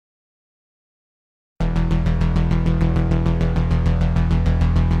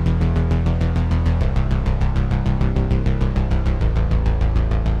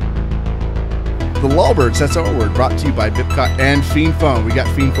Lulbirds, that's our word, brought to you by BipCoin and Fiend Phone. We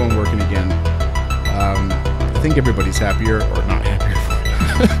got Fiend Phone working again. I think everybody's happier, or not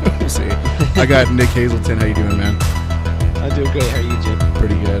happier. We'll see. I got Nick Hazelton. How you doing, man? I'm doing great. How are you, Jim?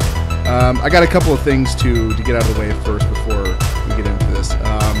 Pretty good. I got a couple of things to get out of the way first before we get into this.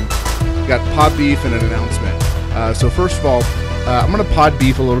 We got pod beef and an announcement. So first of all, I'm going to pod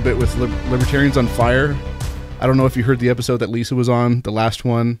beef a little bit with Libertarians on Fire. I don't know if you heard the episode that Lisa was on, the last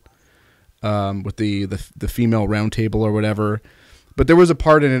one, with the female roundtable or whatever. But there was a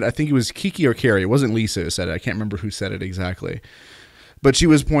part in it, I think it was Kiki or Carrie. It wasn't Lisa who said it. I can't remember who said it exactly. But she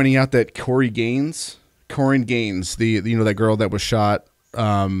was pointing out that Corinne Gaines, that girl that was shot,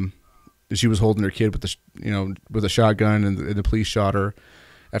 she was holding her kid with a shotgun, and the police shot her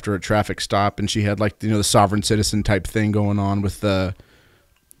after a traffic stop, and she had the sovereign citizen type thing going on with the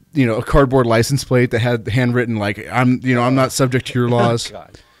a cardboard license plate that had handwritten I'm not subject to your laws.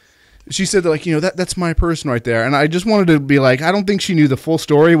 God. She said that's my person right there, and I just wanted to be I don't think she knew the full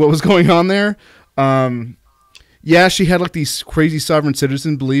story, what was going on there. Yeah, she had these crazy sovereign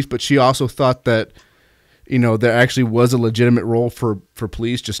citizen beliefs, but she also thought that there actually was a legitimate role for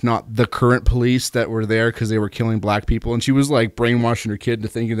police, just not the current police that were there because they were killing black people. And she was brainwashing her kid into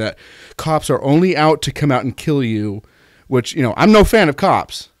thinking that cops are only out to come out and kill you, which, I'm no fan of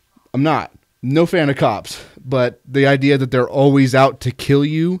cops. I'm not. No fan of cops. But the idea that they're always out to kill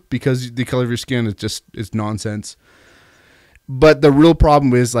you because the color of your skin is nonsense. But the real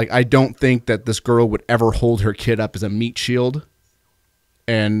problem is, I don't think that this girl would ever hold her kid up as a meat shield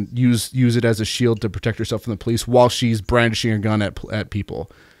and use it as a shield to protect herself from the police while she's brandishing a gun at people.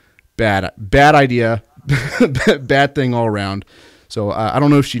 Bad idea. Bad thing all around. So I don't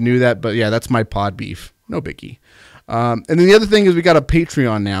know if she knew that, but yeah, that's my pod beef. No biggie. And then the other thing is we got a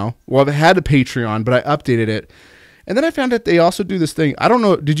Patreon now. Well, I've had a Patreon, but I updated it. And then I found out they also do this thing. I don't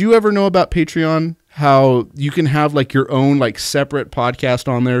know. Did you ever know about Patreon? How you can have your own separate podcast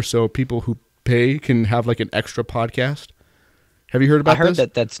on there, so people who pay can have an extra podcast. Have you heard about this? I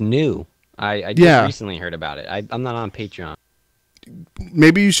heard that's new. I just recently heard about it. I'm not on Patreon.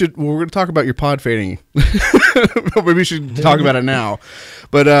 Maybe you should. Well, we're going to talk about your pod fading. Maybe we should talk about it now.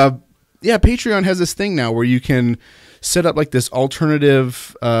 But yeah, Patreon has this thing now where you can set up this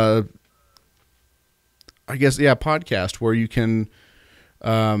alternative, podcast where you can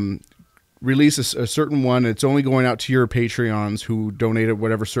release a certain one. It's only going out to your Patreons who donated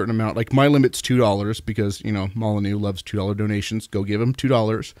whatever certain amount. My limit's $2 because, Molyneux loves $2 donations. Go give him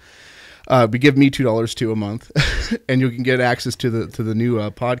 $2. But give me $2 too a month, and you can get access to the new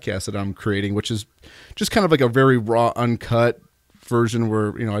podcast that I'm creating, which is just kind of a very raw, uncut version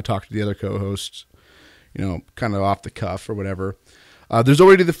where, I talk to the other co-hosts, kind of off the cuff or whatever. There's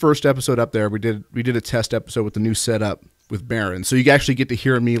already the first episode up there. We did a test episode with the new setup with Baron, so you actually get to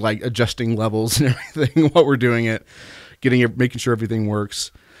hear me adjusting levels and everything while we're doing it, making sure everything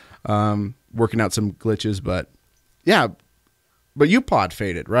works, working out some glitches. But yeah, but you pod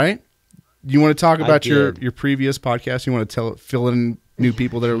faded, right? You want to talk about your previous podcast? You want to fill in new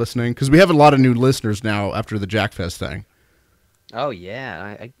people that are listening, because we have a lot of new listeners now after the Jackfest thing. Oh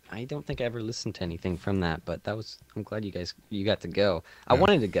yeah, I don't think I ever listened to anything from that, but I'm glad you got to go. I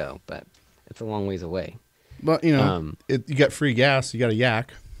wanted to go, but it's a long ways away. But you got free gas. You got a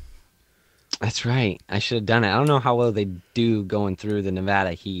yak. That's right. I should have done it. I don't know how well they do going through the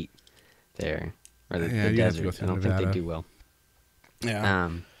Nevada heat there, or the desert. I don't think they do well. Yeah.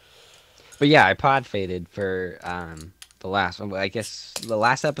 But yeah, I pod faded for the last one. I guess the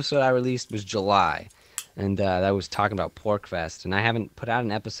last episode I released was July, and that was talking about Porkfest. And I haven't put out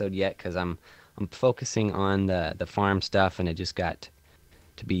an episode yet because I'm focusing on the farm stuff, and it just got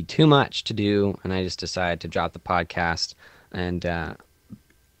to be too much to do, and I just decided to drop the podcast. And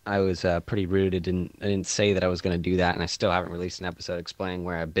I was pretty rude. I didn't say that I was going to do that, and I still haven't released an episode explaining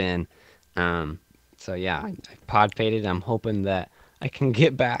where I've been. So yeah, I pod faded. I'm hoping that I can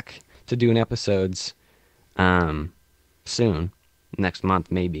get back to doing episodes soon, next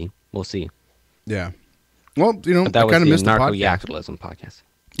month maybe. We'll see. Yeah. Well, but that I kind of missed the Anarcho-Yakitalism podcast.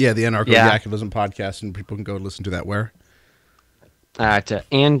 Yeah, the Anarcho-Yakitalism podcast, and people can go listen to that where? To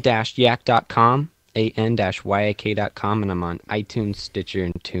an-yak.com, an-yak.com, and I'm on iTunes, Stitcher,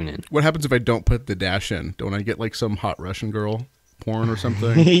 and TuneIn. What happens if I don't put the dash in? Don't I get some hot Russian girl porn or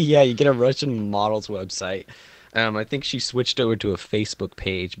something? Yeah, you get a Russian model's website. I think she switched over to a Facebook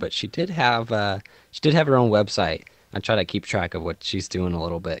page, but she did have her own website. I try to keep track of what she's doing a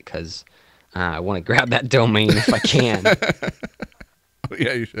little bit because I want to grab that domain if I can.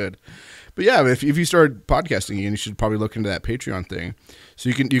 Yeah, you should. But yeah, if you start podcasting again, you should probably look into that Patreon thing. So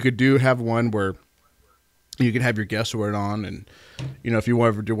you could have one where You can have your guest word on, and if you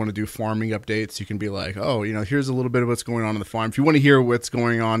ever do want to do farming updates, you can be like, oh, here's a little bit of what's going on in the farm. If you want to hear what's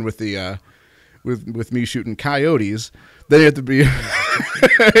going on with the with me shooting coyotes, then you have to be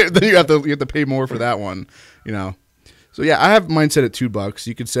then you have to pay more for that one. So yeah, I have mine set at $2.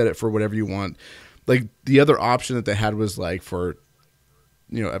 You could set it for whatever you want. Like the other option that they had was like for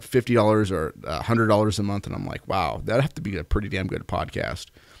at $50 or $100 a month, and I'm like, wow, that'd have to be a pretty damn good podcast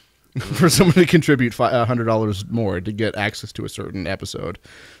for someone to contribute $100 more to get access to a certain episode.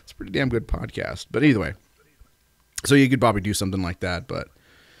 It's a pretty damn good podcast. But either way, so you could probably do something like that. But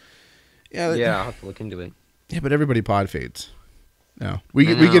yeah, I'll have to look into it. Yeah, but everybody pod fades. No, we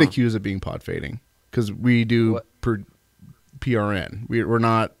get accused of being pod fading because we do PRN. We're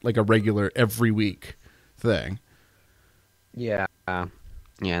not like a regular every week thing. Yeah.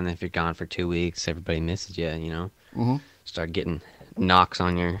 Yeah, and if you're gone for 2 weeks, everybody misses you, Mm-hmm. Start getting knocks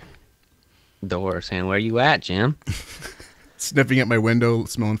on your door saying, where you at, Jim? Sniffing at my window,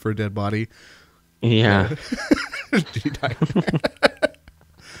 smelling for a dead body. Yeah. Did he die?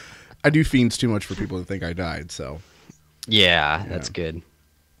 I do fiends too much for people to think I died, so. Yeah, that's good.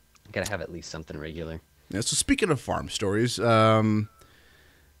 Gotta have at least something regular. Yeah, so speaking of farm stories, how's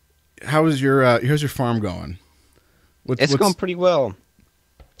your farm going? It's going pretty well.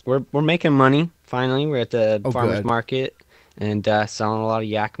 We're making money finally. We're at the farmers market and selling a lot of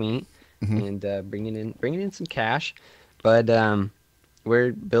yak meat and bringing in some cash. But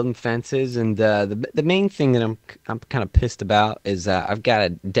we're building fences, and the main thing that I'm kind of pissed about is I've got a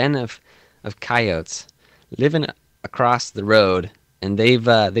den of coyotes living across the road, and they've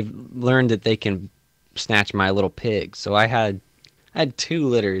learned that they can snatch my little pigs. So I had 2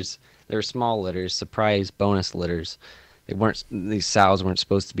 litters. They were small litters, surprise bonus litters. These sows weren't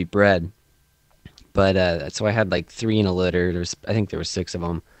supposed to be bred, but so I had like 3 in a litter. I think there were 6 of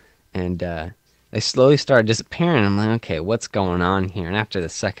them, and they slowly started disappearing. I'm like, okay, what's going on here? And after the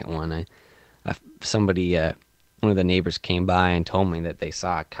second one, somebody, one of the neighbors came by and told me that they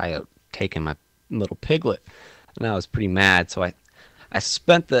saw a coyote taking my little piglet, and I was pretty mad. So I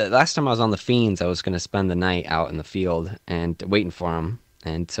spent the last time I was on the fiends, I was going to spend the night out in the field and waiting for them,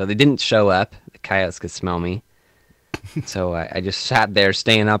 and so they didn't show up. The coyotes could smell me. So I just sat there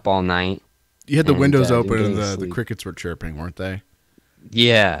staying up all night. You had the windows open and the crickets were chirping, weren't they?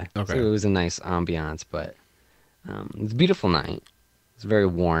 Yeah. Okay. So it was a nice ambiance, but it was a beautiful night. It was very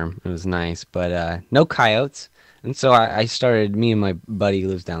warm. It was nice, but no coyotes. And so I started, me and my buddy who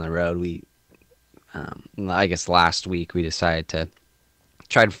lives down the road, we, I guess last week, we decided to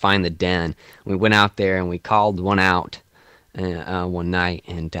try to find the den. We went out there and we called one out one night,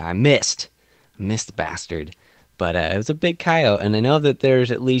 and I missed the bastard. But it was a big coyote, and I know that there's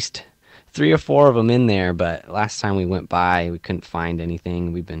at least 3 or 4 of them in there, but last time we went by, we couldn't find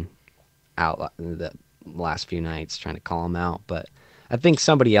anything. We've been out the last few nights trying to call them out, but I think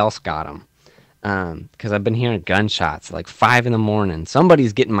somebody else got them because I've been hearing gunshots like 5 in the morning.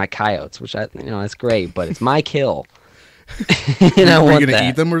 Somebody's getting my coyotes, which that's great, but it's my kill. And I want gonna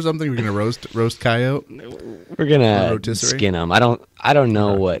eat them or something? We're gonna roast coyote. We're gonna skin them. I don't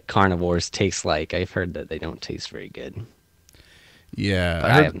know what carnivores taste like. I've heard that they don't taste very good. Yeah,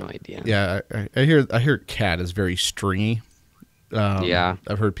 I have no idea. Yeah, I hear cat is very stringy. Yeah,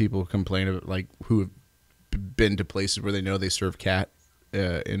 I've heard people complain about like who have been to places where they know they serve cat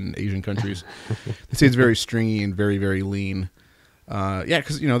in Asian countries. They say it's very stringy and very, very lean. Yeah,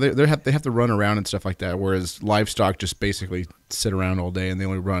 because they have to run around and stuff like that, whereas livestock just basically sit around all day and they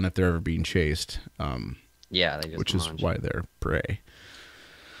only run if they're ever being chased. Yeah, they just which is why they're prey.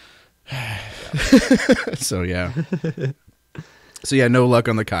 Yeah. So yeah, no luck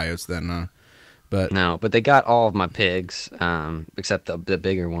on the coyotes then. But no, but they got all of my pigs, except the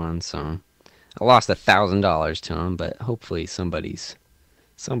bigger ones. So I lost $1,000 to them, but hopefully somebody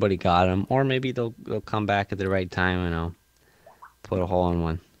got them, or maybe they'll come back at the right time and I'll put a hole in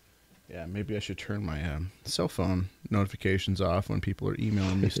one. Yeah, maybe I should turn my cell phone notifications off when people are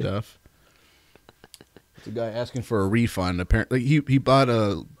emailing me stuff. It's a guy asking for a refund. Apparently, he bought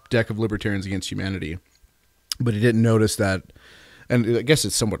a deck of Libertarians Against Humanity, but he didn't notice that, and I guess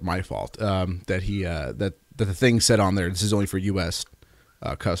it's somewhat my fault, that he that the thing said on there, this is only for U.S.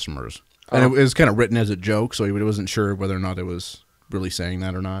 Customers. And it was kind of written as a joke, so he wasn't sure whether or not it was really saying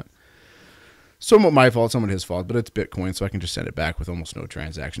that or not. Somewhat my fault, somewhat his fault, but it's Bitcoin, so I can just send it back with almost no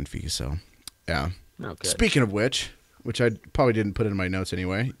transaction fee. So, yeah. Okay. Speaking of which I probably didn't put in my notes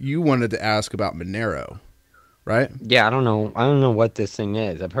anyway, you wanted to ask about Monero, right? Yeah, I don't know what this thing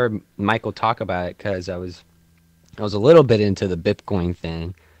is. I've heard Michael talk about it because I was a little bit into the Bitcoin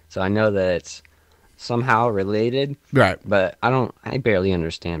thing, so I know that it's somehow related. Right. But I barely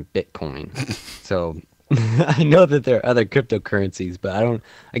understand Bitcoin. So I know that there are other cryptocurrencies, but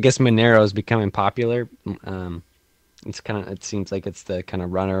I guess Monero is becoming popular. It seems like it's the kind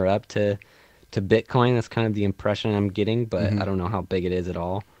of runner up to Bitcoin. That's kind of the impression I'm getting, but I don't know how big it is at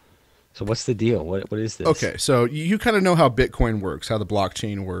all. So what's the deal? What is this? Okay, so you kind of know how Bitcoin works, how the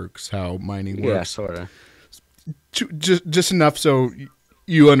blockchain works, how mining works. Yeah, sort of. Just enough so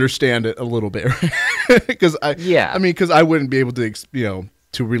you understand it a little bit, because I wouldn't be able to,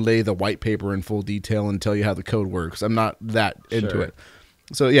 to relay the white paper in full detail and tell you how the code works. I'm not that into it.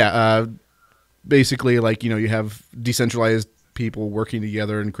 So yeah, basically, like, you have decentralized people working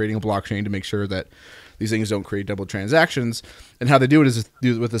together and creating a blockchain to make sure that these things don't create double transactions. And how they do it is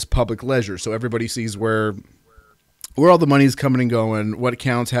with this public ledger, so everybody sees where all the money is coming and going, what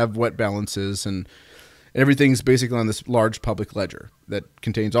accounts have what balances, and everything's basically on this large public ledger that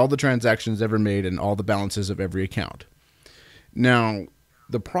contains all the transactions ever made and all the balances of every account. Now,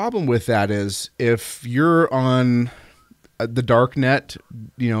 the problem with that is if you're on the dark net,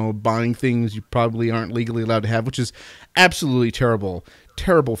 buying things you probably aren't legally allowed to have, which is absolutely terrible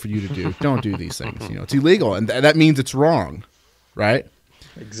for you to do. Don't do these things. It's illegal, and that means it's wrong, right?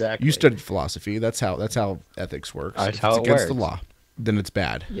 Exactly. You studied philosophy. That's how ethics works. That's if how it's it against works. the law, then it's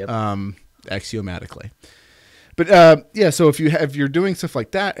bad. Yep. Axiomatically. But so if you're doing stuff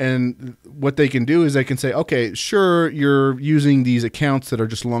like that, and what they can do is they can say, okay, sure, you're using these accounts that are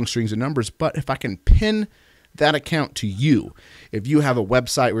just long strings of numbers, but if I can pin that account to you, if you have a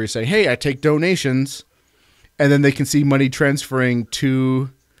website where you say, hey, I take donations, and then they can see money transferring to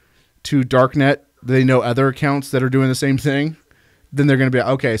Darknet, they know other accounts that are doing the same thing, then they're going to be,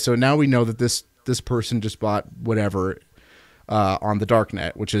 okay, so now we know that this person just bought whatever on the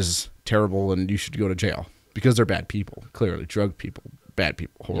Darknet, which is terrible, and you should go to jail. Because they're bad people, clearly. Drug people, bad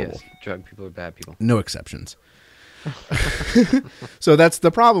people, horrible. Yes, drug people are bad people. No exceptions. So that's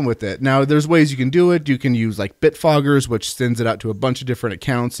the problem with it. Now, there's ways you can do it. You can use like Bitfoggers, which sends it out to a bunch of different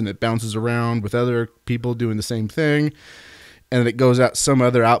accounts, and it bounces around with other people doing the same thing. And then it goes out some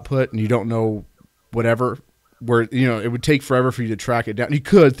other output, and you don't know whatever. Where, it would take forever for you to track it down. You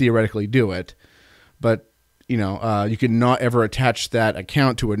could theoretically do it, but, you could not ever attach that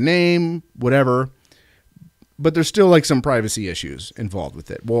account to a name, whatever. But there's still like some privacy issues involved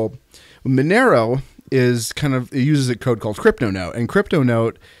with it. Well, Monero is it uses a code called CryptoNote, and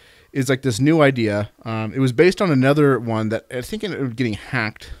CryptoNote is like this new idea. It was based on another one that I think ended up getting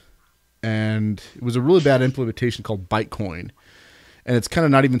hacked, and it was a really bad implementation called Bitcoin, and it's kind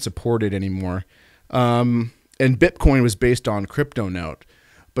of not even supported anymore. And Bitcoin was based on CryptoNote.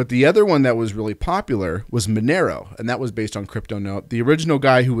 But the other one that was really popular was Monero, and that was based on CryptoNote. The original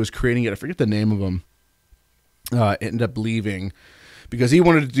guy who was creating it, I forget the name of him, ended up leaving because he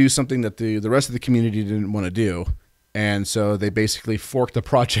wanted to do something that the rest of the community didn't want to do. And so they basically forked the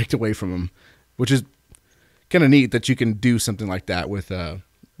project away from him, which is kind of neat that you can do something like that with kind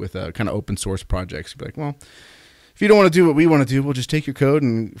of open source projects. You'd be like, well, if you don't want to do what we want to do, we'll just take your code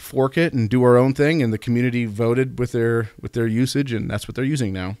and fork it and do our own thing. And the community voted with their usage, and that's what they're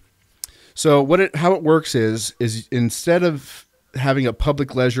using now. So how it works is instead of having a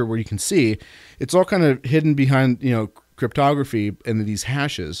public ledger where you can see, it's all kind of hidden behind, cryptography and these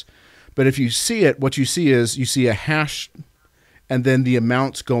hashes. But if you see it, what you see is you see a hash and then the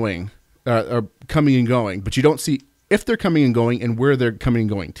amounts going, are coming and going, but you don't see if they're coming and going and where they're coming and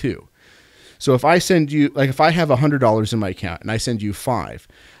going to. So if I send you, like if I have $100 in my account and I send you 5,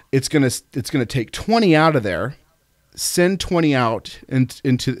 it's going to take 20 out of there, send 20 out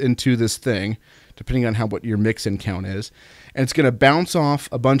into this thing, depending on what your mix-in count is. And it's going to bounce off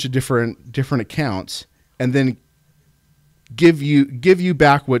a bunch of different accounts, and then give you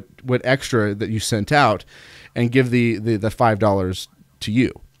back what extra that you sent out, and give the $5 to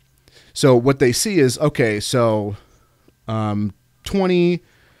you. So what they see is, okay, so 20,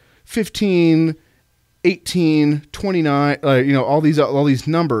 15, 18, 29, all these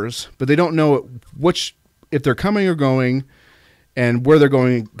numbers, but they don't know if they're coming or going, and where they're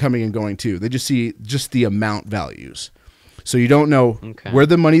coming and going to. They just see the amount values. So you don't know where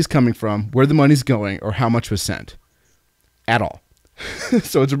the money's coming from, where the money's going, or how much was sent at all.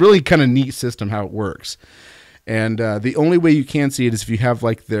 So it's a really kind of neat system how it works. And the only way you can see it is if you have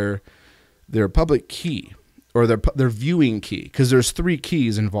like their public key or their viewing key, because there's 3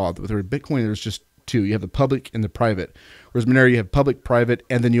 keys involved. With Bitcoin, there's just 2. You have the public and the private. Whereas Monero, you have public, private,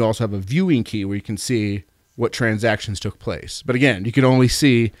 and then you also have a viewing key where you can see what transactions took place. But again, you can only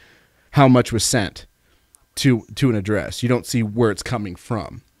see how much was sent to an address. You don't see where it's coming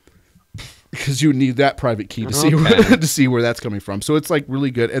from, because you need that private key to see where that's coming from. So it's like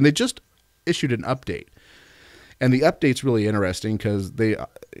really good. And they just issued an update, and the update's really interesting because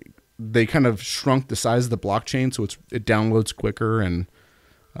they kind of shrunk the size of the blockchain, so it downloads quicker and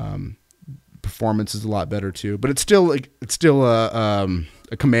performance is a lot better too. But it's still a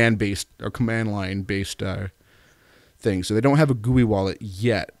command based or command line based thing. So they don't have a GUI wallet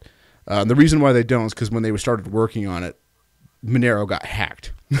yet. The reason why they don't is because when they started working on it, Monero got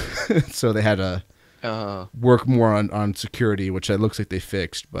hacked, so they had to work more on security, which it looks like they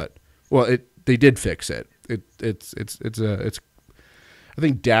fixed. But they did fix it. It's I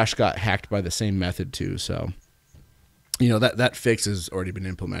think Dash got hacked by the same method too. So that fix has already been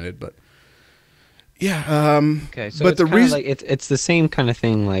implemented. But yeah, okay. So but it's the reason like it's the same kind of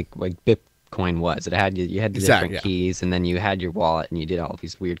thing like BipCoin was. It had you had the different keys, and then you had your wallet, and you did all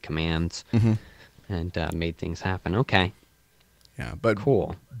these weird commands and made things happen. Okay. Yeah, but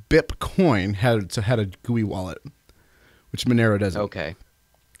cool. BipCoin had a GUI wallet, which Monero doesn't. Okay.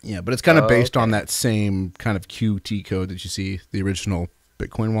 Yeah, but it's kind of based on that same kind of Qt code that you see the original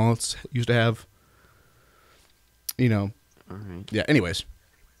Bitcoin wallets used to have. All right. Yeah, anyways.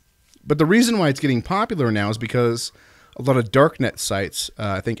 But the reason why it's getting popular now is because a lot of darknet sites,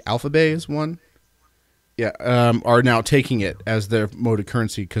 I think Alphabet is one, are now taking it as their mode of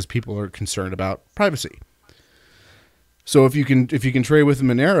currency because people are concerned about privacy. So if you can trade with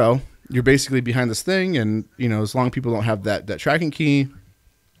Monero, you're basically behind this thing, and as long as people don't have that tracking key,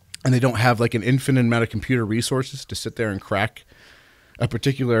 and they don't have like an infinite amount of computer resources to sit there and crack a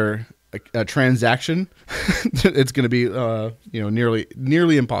particular transaction, it's going to be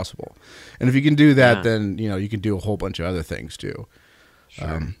nearly impossible. And if you can do that, then you can do a whole bunch of other things too.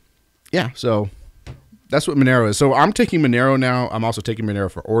 Sure. So that's what Monero is. So I'm taking Monero now. I'm also taking Monero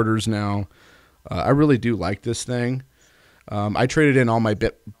for orders now. I really do like this thing. I traded in all my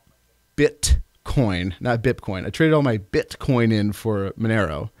Bitcoin, not BipCoin. I traded all my Bitcoin in for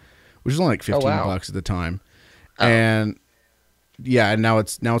Monero, which was only like $15 at the time. And and now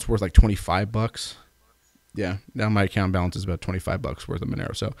it's worth like $25. Yeah, now my account balance is about $25 worth of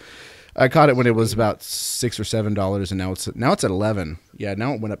Monero. So I caught it when it was about $6 or $7, and now it's at 11. Yeah,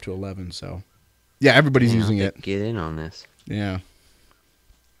 now it went up to 11. So yeah, everybody's using it. Get in on this. Yeah.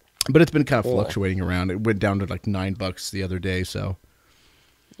 But it's been kind of fluctuating around. It went down to like $9 the other day. So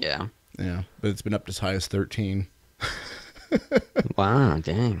yeah, but it's been up as high as 13. Wow,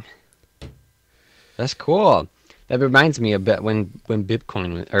 dang, that's cool. That reminds me a bit when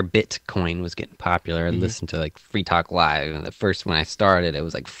Bitcoin was getting popular. I listened to like Free Talk Live, and when I started, it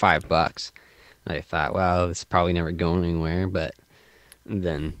was like $5. And I thought, well, this is probably never going anywhere. But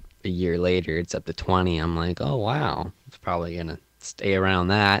then a year later, it's up to 20. I'm like, oh wow, it's probably gonna stay around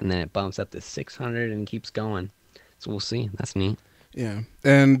that, and then it bumps up to 600 and keeps going. So we'll see. That's neat. Yeah,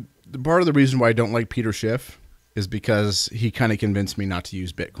 and part of the reason why I don't like Peter Schiff is because he kind of convinced me not to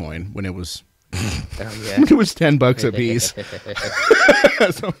use Bitcoin when it was it was $10 a piece.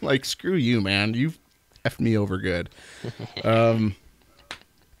 So I'm like, screw you, man. You've effed me over good.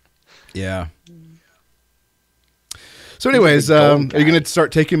 Yeah. So anyways, are you going to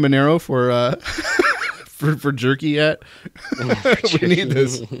start taking Monero for for jerky yet? We need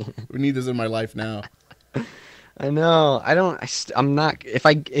this. We need this in my life now. I know. I'm not. If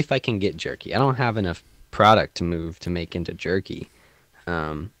I can get jerky, I don't have enough product to move to make into jerky.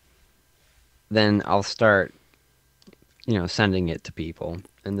 Then I'll start, sending it to people,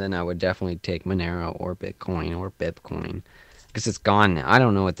 and then I would definitely take Monero or Bitcoin or BipCoin, because it's gone now. I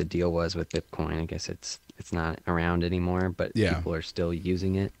don't know what the deal was with Bitcoin. I guess it's not around anymore, but people are still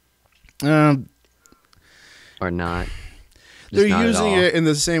using it. Or not. They're using it in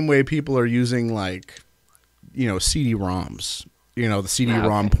the same way people are using CD-ROMs. The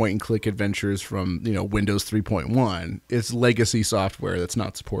CD-ROM point-and-click adventures from Windows 3.1. It's legacy software that's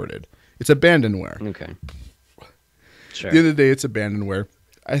not supported. It's abandonware. Okay. Sure. The other day, it's abandonware.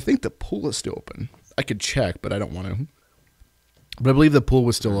 I think the pool is still open. I could check, but I don't want to. But I believe the pool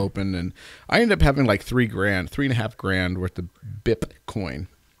was still open, and I ended up having like $3,500 worth of BipCoin.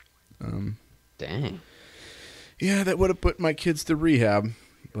 Dang. Yeah, that would have put my kids to rehab,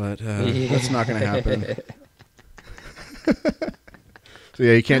 but that's not going to happen. So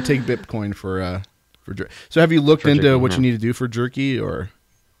yeah, you can't take BipCoin for jerky. So have you looked into what you need to do for jerky, or?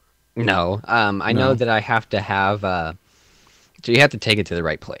 No. I know that I have to have. So you have to take it to the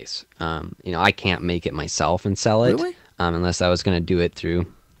right place. I can't make it myself and sell it. Really? Unless I was going to do it through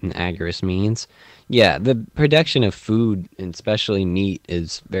an agorist means. Yeah, the production of food, and especially meat,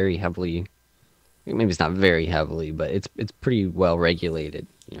 is very heavily. Maybe it's not very heavily, but it's pretty well regulated.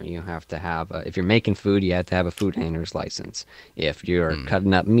 You have to have if you're making food, you have to have a food handler's license. If you're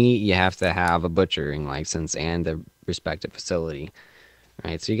cutting up meat, you have to have a butchering license and the respective facility.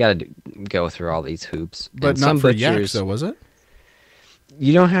 Right, so you got to go through all these hoops. But not for Yaks, though, was it?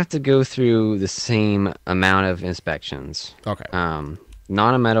 You don't have to go through the same amount of inspections. Okay.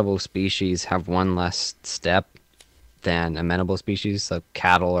 Non-amenable species have one less step than amenable species. So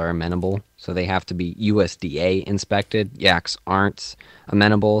cattle are amenable, so they have to be USDA inspected. Yaks aren't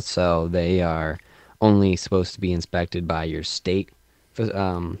amenable, so they are only supposed to be inspected by your state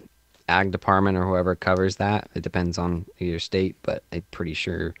ag department or whoever covers that. It depends on your state, but I'm pretty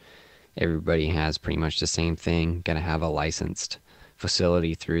sure everybody has pretty much the same thing. Got to have a licensed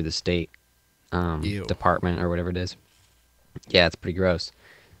facility through the state department or whatever it is. Yeah, it's pretty gross.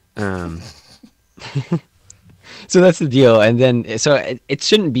 So that's the deal. And then, so it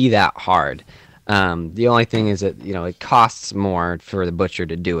shouldn't be that hard. The only thing is that, you know, it costs more for the butcher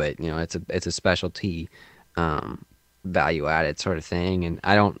to do it. You know, it's a specialty, value added sort of thing. And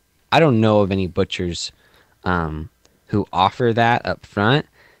I don't know of any butchers, who offer that up front.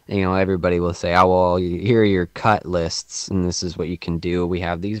 You know, everybody will say, oh, well, here are your cut lists, and this is what you can do. We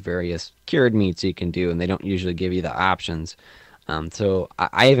have these various cured meats you can do, and they don't usually give you the options. So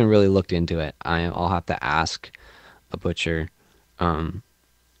I haven't really looked into it. I'll have to ask a butcher. I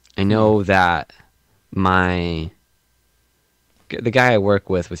know that the guy I work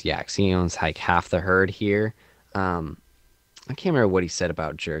with Yaks, he owns like half the herd here. I can't remember what he said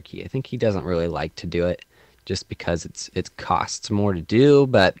about jerky. I think he doesn't really like to do it just because it costs more to do.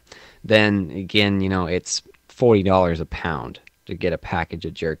 But then again, you know, it's $40 a pound to get a package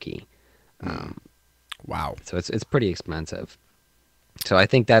of jerky. Wow. So it's pretty expensive. So I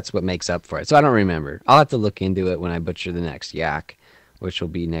think that's what makes up for it. So I don't remember. I'll have to look into it when I butcher the next yak, which will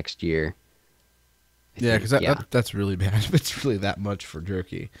be next year. Yeah, because that's really bad. If it's really that much for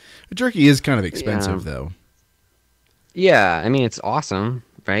jerky. But jerky is kind of expensive, though. Yeah, I mean, it's awesome,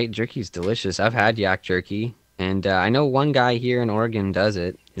 right? Jerky's delicious. I've had yak jerky, and I know one guy here in Oregon does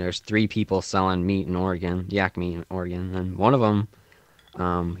it. There's 3 people selling meat in Oregon, yak meat in Oregon, and one of them,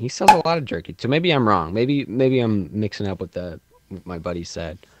 he sells a lot of jerky. So maybe I'm wrong. Maybe I'm mixing up with what my buddy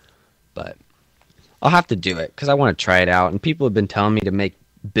said, but I'll have to do it because I want to try it out. And people have been telling me to make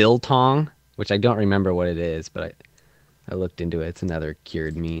biltong, which I don't remember what it is, but I looked into it. It's another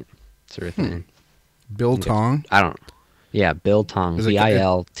cured meat sort of thing. Biltong? Yeah, biltong. Biltong.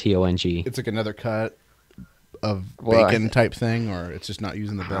 It's like another cut of bacon type thing, or it's just not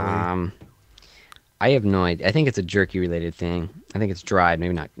using the belly? I have no idea. I think it's a jerky related thing. I think it's dried,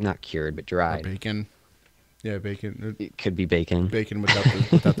 maybe not cured, but dried. Or bacon. Yeah, bacon. It could be bacon. Bacon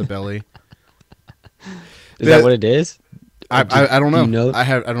without the belly. Is that what it is? I don't know. You know? I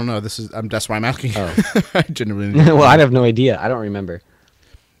don't know. That's why I'm asking. Oh. I genuinely. Well, I have no idea. I don't remember.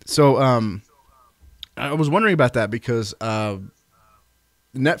 So, I was wondering about that because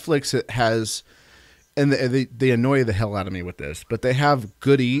Netflix has, and they annoy the hell out of me with this, but they have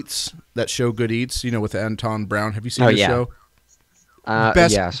Good Eats that show Good Eats. You know, with Anton Brown. Have you seen the show?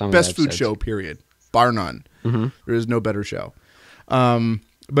 Best food show. Period. Bar none. Mm-hmm. There is no better show.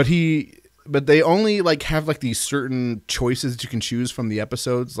 But they only like have like these certain choices that you can choose from the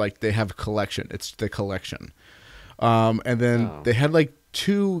episodes. Like they have a collection. It's the collection. And then they had like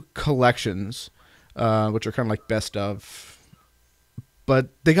 2 collections, which are kind of like best of. But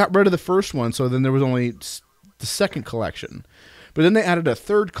they got rid of the first one, so then there was only the second collection. But then they added a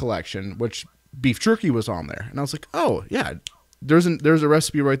 3rd collection, which beef jerky was on there. And I was like, oh, yeah, there's a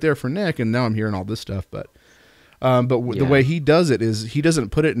recipe right there for Nick, and now I'm hearing all this stuff. But the way he does it is he doesn't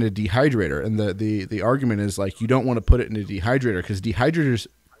put it in a dehydrator. And the argument is like you don't want to put it in a dehydrator because dehydrators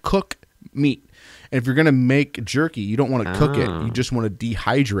cook meat. And if you're going to make jerky, you don't want to cook it. You just want to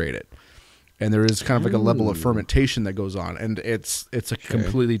dehydrate it. And there is kind of like a level of fermentation that goes on. And it's a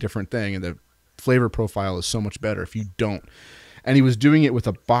completely different thing. And the flavor profile is so much better if you don't. And he was doing it with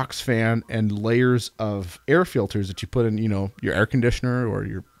a box fan and layers of air filters that you put in, you know, your air conditioner or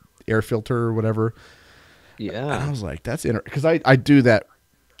your air filter or whatever. Yeah. And I was like, that's interesting. Because I do that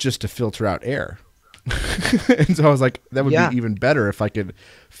just to filter out air. And so I was like, that would be even better if I could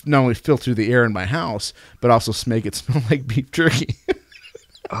not only filter the air in my house, but also make it smell like beef jerky.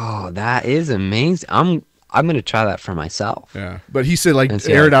 Oh, that is amazing. I'm going to try that for myself. Yeah. But he said, like,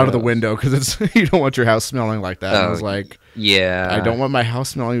 air it out of the window because you don't want your house smelling like that. And I was like, yeah. I don't want my house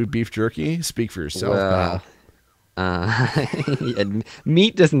smelling with beef jerky. Speak for yourself, pal.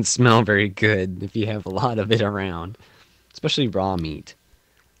 Meat doesn't smell very good if you have a lot of it around, especially raw meat.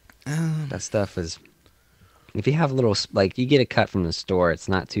 That stuff is, if you have a little, like you get a cut from the store, it's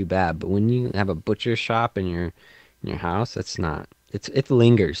not too bad. But when you have a butcher shop in your house, that's not. It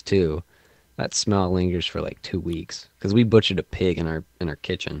lingers too. That smell lingers for like 2 weeks because we butchered a pig in our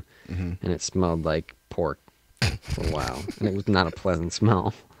kitchen, and it smelled like pork for a while, and it was not a pleasant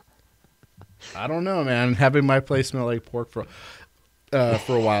smell. I don't know, man. Having my place smell like pork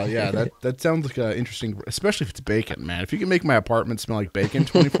for a while. Yeah, that sounds like interesting, especially if it's bacon, man. If you can make my apartment smell like bacon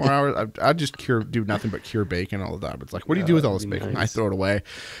 24 hours, I'd just do nothing but cure bacon all the time. It's like, what do you do with all this bacon? Nice. I throw it away,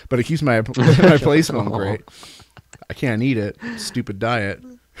 but it keeps my place smelling great. I can't eat it. Stupid diet.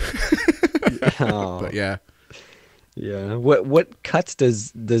 But yeah. Yeah. What cuts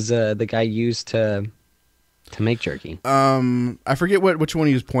does the guy use to make jerky? I forget which one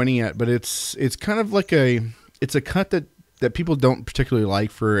he was pointing at, but it's kind of like it's a cut that people don't particularly like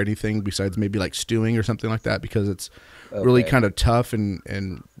for anything besides maybe like stewing or something like that, because it's really kind of tough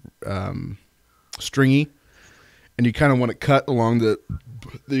and stringy, and you kind of want to cut along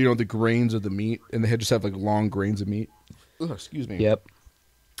the grains of the meat, and they just have like long grains of meat. Ugh, excuse me. Yep.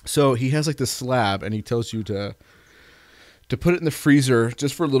 So he has like this slab, and he tells you to put it in the freezer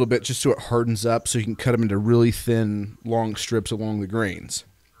just for a little bit, just so it hardens up, so you can cut them into really thin, long strips along the grains,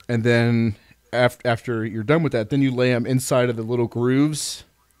 and then after you're done with that, then you lay them inside of the little grooves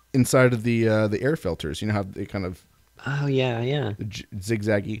inside of the air filters. You know how they kind of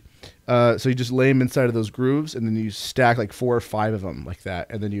zigzaggy. So you just lay them inside of those grooves, and then you stack like 4 or 5 of them like that,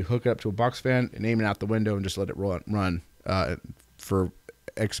 and then you hook it up to a box fan and aim it out the window and just let it run for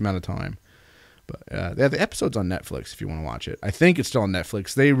X amount of time. But they have the episodes on Netflix if you want to watch it. I think it's still on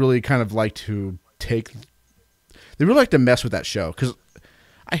Netflix. They really kind of like to mess with that show, because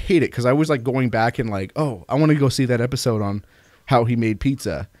I hate it, because I always like going back and like, oh, I want to go see that episode on how he made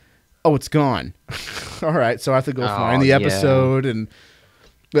pizza. Oh, it's gone. All right, so I have to go find the episode and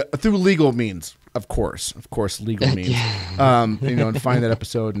through legal means, of course, legal means, and find that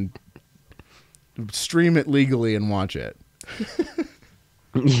episode and stream it legally and watch it.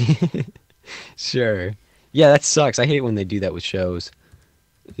 Sure. Yeah, that sucks. I hate when they do that with shows.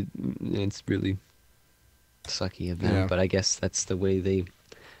 It's really sucky of them, but I guess that's the way they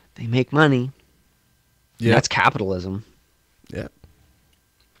make money. Yeah, that's capitalism. Yeah.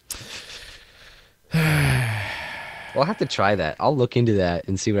 Well, I'll have to try that. I'll look into that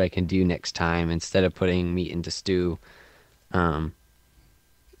and see what I can do next time. Instead of putting meat into stew, I'll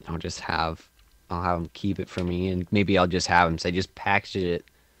have them keep it for me, and maybe I'll just have them say, just package it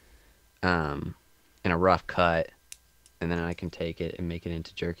in a rough cut, and then I can take it and make it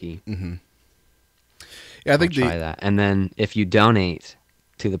into jerky. Mm-hmm. Yeah, I think I'll try that. And then if you donate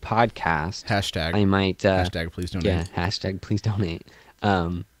to the podcast, I might hashtag please donate. Yeah, hashtag please donate.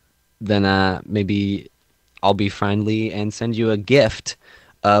 Then maybe I'll be friendly and send you a gift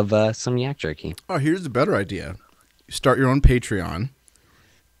of some yak jerky. Oh, here's a better idea. You start your own Patreon,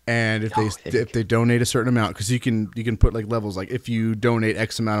 and if they donate a certain amount, because you can put like levels, like if you donate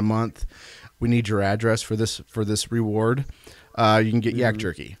X amount a month, we need your address for this reward. You can get yak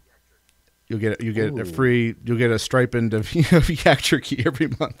jerky. You'll get a free. You'll get a stipend of yak jerky every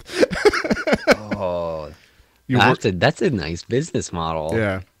month. Oh, that's a nice business model.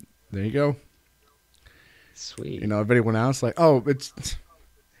 Yeah, there you go. Sweet. If anyone else like, oh,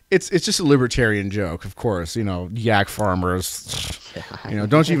 it's just a libertarian joke, of course. Yak farmers. Yeah.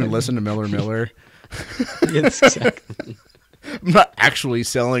 Don't you even listen to Miller? Yes, exactly. I'm not actually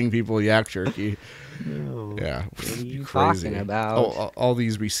selling people yak jerky. No. Yeah. What are you crazy. talking about? All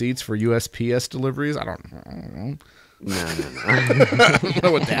these receipts for USPS deliveries? I don't know. No. I don't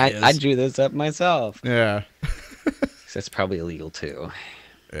know what that is. I drew this up myself. Yeah. That's probably illegal too.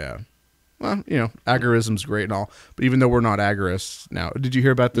 Yeah. Well, agorism's great and all, but even though we're not agorists now, did you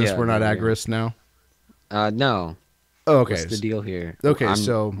hear about this? We're not agorists now? No. Oh, okay. What's the deal here? Okay,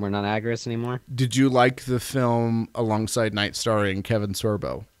 so we're not agorists anymore? Did you like the film Alongside Night starring Kevin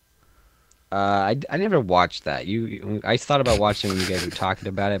Sorbo? I never watched that. I thought about watching when you guys were talking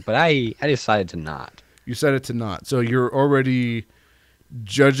about it, but I decided to not. You decided to not. So you're already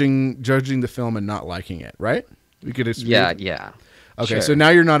judging the film and not liking it, right? We could agree. Yeah. Okay, sure. So now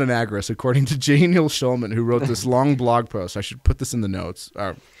you're not an agorist, according to Daniel Schulman, who wrote this long blog post. I should put this in the notes.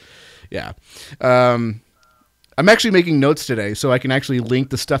 Yeah. I'm actually making notes today, so I can actually link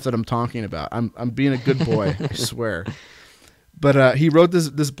the stuff that I'm talking about. I'm being a good boy, I swear. But he wrote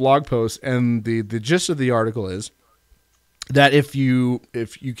this blog post, and the gist of the article is that if you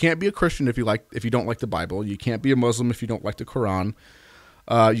can't be a Christian if you don't like the Bible, you can't be a Muslim if you don't like the Quran,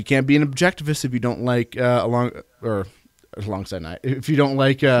 you can't be an objectivist if you don't like Alongside Night, if you don't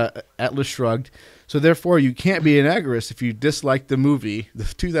like Atlas Shrugged. So therefore, you can't be an agorist if you dislike the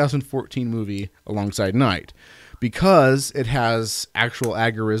 2014 movie Alongside Night, because it has actual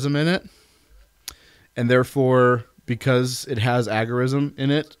agorism in it, and therefore, because it has agorism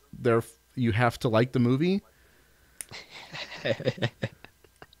in it, you have to like the movie.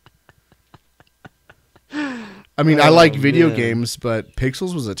 I mean, I like video games, but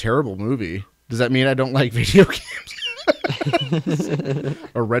Pixels was a terrible movie. Does that mean I don't like video games?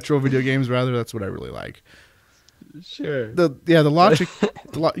 or retro video games rather. That's what I really like. Sure. The logic.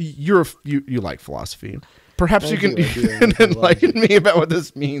 You like philosophy. Perhaps you can enlighten me about what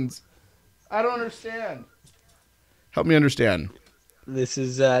this means. I don't understand. Help me understand. This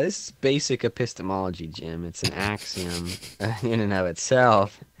is basic epistemology, Jim. It's an axiom in and of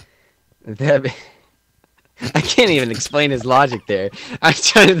itself. I can't even explain his logic there. I'm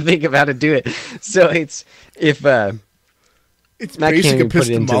trying to think of how to do it. So it's basic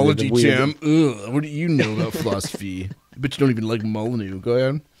epistemology, Jim. Ugh, what do you know about philosophy? But you don't even like Molyneux. Go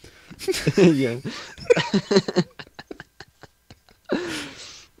ahead. Yeah.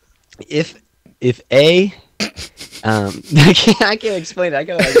 If A, I can't explain it. I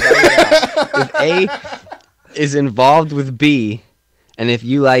gotta if A is involved with B, and if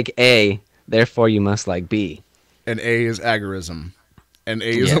you like A, therefore you must like B. And A is agorism, and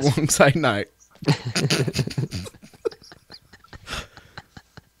A is alongside night.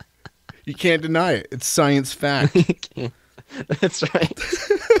 You can't deny it. It's science fact. That's right.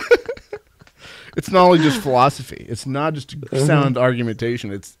 It's not only just philosophy. It's not just sound argumentation.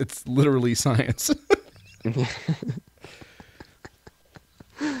 It's literally science.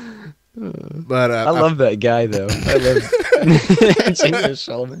 But I love that guy though. I love James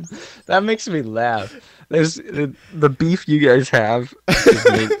Shulman. That makes me laugh. There's the beef you guys have.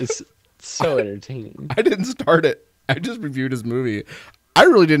 It's so entertaining. I didn't start it. I just reviewed his movie. I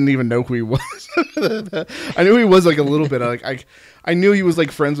really didn't even know who he was. I knew he was like a little bit. I knew he was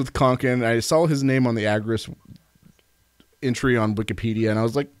like friends with Konkin. I saw his name on the Agorist entry on Wikipedia, and I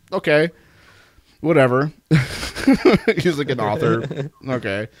was like, okay, whatever. He's like an author.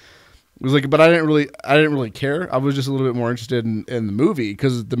 Okay. It was like, but I didn't really care. I was just a little bit more interested in the movie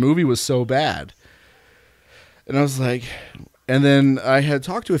because the movie was so bad. And I was like, and then I had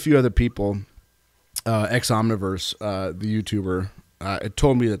talked to a few other people. Ex Omniverse, the YouTuber, it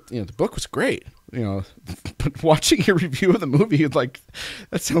told me that the book was great. But watching your review of the movie, like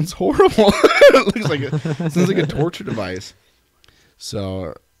that sounds horrible. It sounds like a torture device.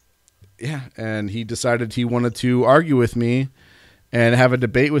 So, yeah, and he decided he wanted to argue with me and have a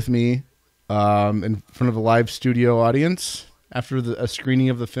debate with me in front of a live studio audience after a screening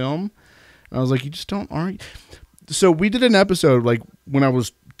of the film. And I was like, you just don't argue. So we did an episode like when I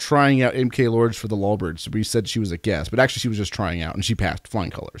was trying out MK Lords for the Lulberts. We said she was a guest, but actually she was just trying out, and she passed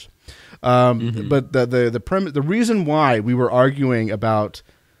flying colors. But the reason why we were arguing about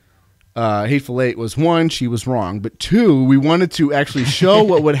Hateful Eight was, one, she was wrong, but two, we wanted to actually show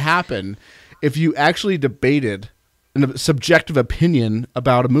what would happen if you actually debated a subjective opinion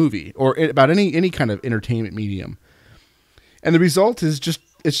about a movie or about any kind of entertainment medium. And the result is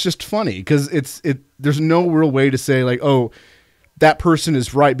it's just funny because there's no real way to say like, oh, that person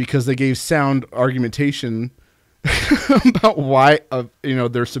is right because they gave sound argumentation about why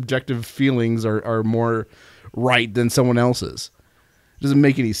their subjective feelings are more right than someone else's. It doesn't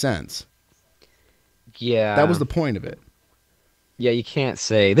make any sense. Yeah. That was the point of it. Yeah, you can't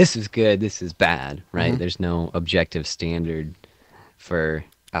say this is good, this is bad, right? Mm-hmm. There's no objective standard for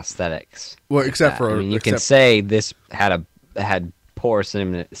aesthetics. Well, except for you can say this had poor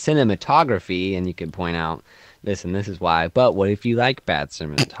cinematography, and you can point out this and this is why. But what if you like bad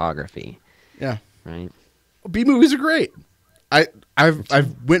cinematography? Yeah. Right. B movies are great.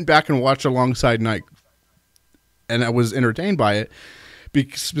 I've went back and watched Alongside Night, and I was entertained by it,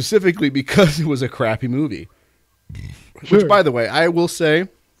 specifically because it was a crappy movie. Sure. Which, by the way, I will say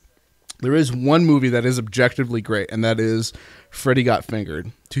there is one movie that is objectively great, and that is Freddy Got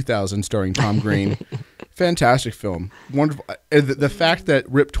Fingered, 2000, starring Tom Green. Fantastic film. Wonderful. The fact that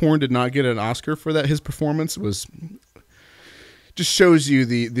Rip Torn did not get an Oscar for that, his performance just shows you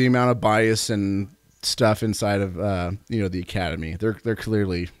the amount of bias and stuff inside of the Academy. They're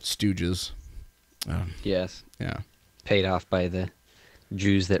clearly stooges. Yes. Yeah. Paid off by the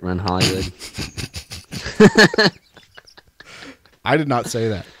Jews that run Hollywood. I did not say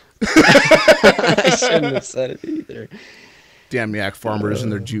that. I shouldn't have said it either. Damn yak farmers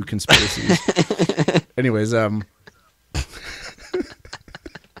and their Jew conspiracies. Anyways, so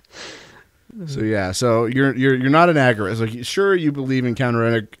yeah, so you're not an agorist. Like, sure, you believe in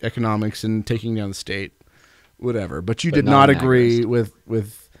counter economics and taking down the state, whatever, but you did not agree with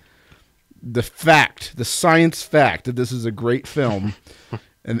the science fact that this is a great film,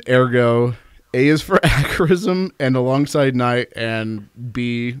 and ergo, A is for agorism and Alongside Night, and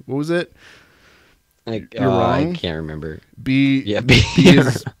B, what was it? You're wrong. I can't remember. B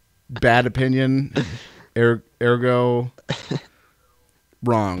is bad opinion, ergo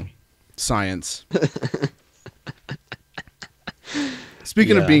wrong. Science.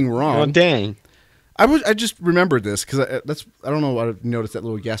 Speaking of being wrong, dang, I just remembered this because I don't know why I noticed that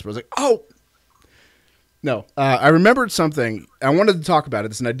little gasp. But I was like, oh. No, I remembered something. I wanted to talk about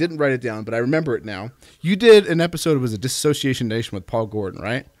it, and I didn't write it down, but I remember it now. You did an episode, it was a Disassociation Nation with Paul Gordon,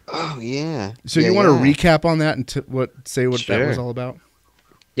 right? Oh, yeah. So you want to recap on that and say what Sure. that was all about?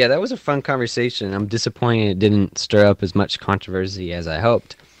 Yeah, that was a fun conversation. I'm disappointed it didn't stir up as much controversy as I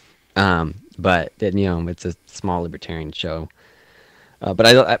hoped. But it's a small libertarian show.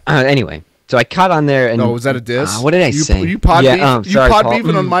 Anyway, so I caught on there and was that a diss? What did I say? You pod beef? You sorry, pod Paul.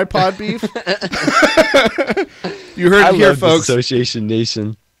 beefing on my pod beef? You heard it here, folks. Association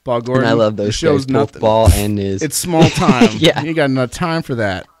Nation. Paul Gordon. And I love those shows. Both Ball and Niz. It's small time. Yeah. You ain't got enough time for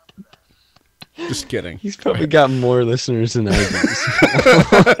that. Just kidding. He's probably got more listeners than I do. So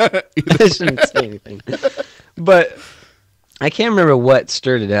I shouldn't say anything. But I can't remember what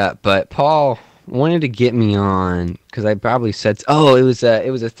stirred it up, but Paul wanted to get me on because I probably said, it was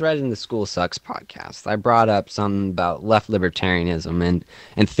a thread in the School Sucks podcast. I brought up something about left libertarianism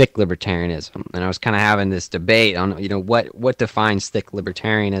and thick libertarianism, and I was kind of having this debate on what defines thick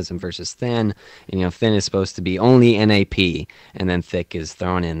libertarianism versus thin. And thin is supposed to be only NAP, and then thick is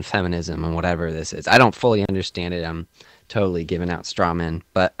thrown in feminism and whatever this is. I don't fully understand it. I'm totally giving out straw men,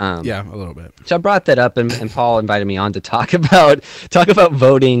 but yeah, a little bit. So I brought that up, and Paul invited me on to talk about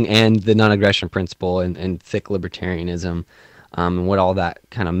voting and the non-aggression principle and thick libertarianism, and what all that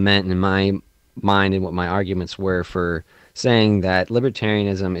kind of meant in my mind, and what my arguments were for saying that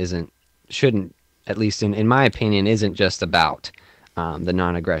libertarianism shouldn't, at least in my opinion, isn't just about the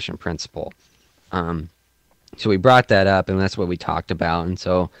non-aggression principle. So we brought that up, and that's what we talked about, and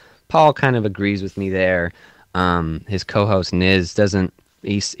so Paul kind of agrees with me there. His co-host Niz doesn't.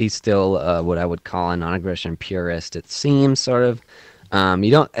 He's still what I would call a non-aggression purist. It seems sort of.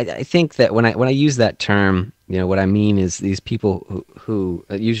 I think that when I use that term, what I mean is these people who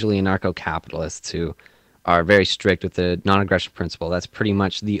usually anarcho-capitalists who are very strict with the non-aggression principle. That's pretty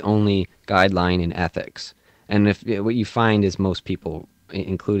much the only guideline in ethics. And what you find is most people,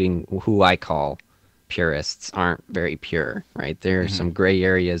 including who I call purists, aren't very pure. Right? There are some gray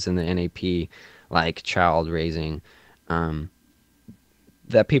areas in the NAP. Like child raising,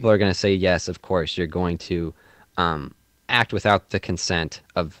 that people are going to say, yes, of course, you're going to act without the consent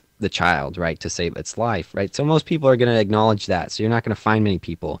of the child, right, to save its life, right? So most people are going to acknowledge that. So you're not going to find many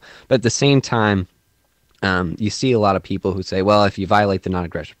people. But at the same time, you see a lot of people who say, well, if you violate the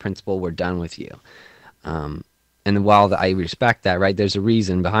non-aggression principle, we're done with you. And while I respect that, right, there's a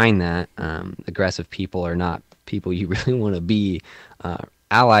reason behind that. Aggressive people are not people you really want to be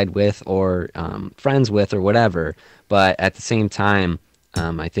allied with or friends with or whatever, but at the same time,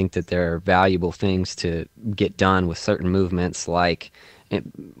 I think that there are valuable things to get done with certain movements, like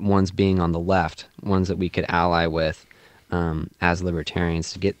ones being on the left, ones that we could ally with as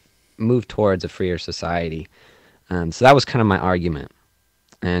libertarians to move towards a freer society. So that was kind of my argument,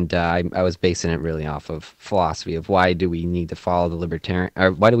 and I was basing it really off of philosophy of why do we need to follow the libertarian,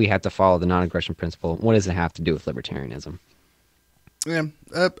 or why do we have to follow the non-aggression principle? What does it have to do with libertarianism? Yeah,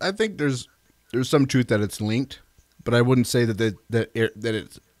 I think there's some truth that it's linked, but I wouldn't say that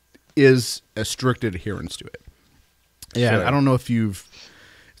it is a strict adherence to it. Yeah, sure. I don't know if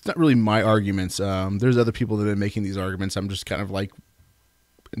it's not really my arguments. There's other people that have been making these arguments. I'm just kind of like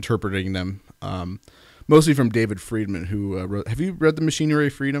interpreting them, mostly from David Friedman, who wrote. Have you read The Machinery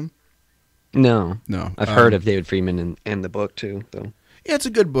of Freedom? No. I've heard of David Friedman and the book too, though. Yeah, it's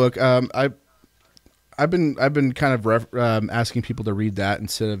a good book. I've been kind of asking people to read that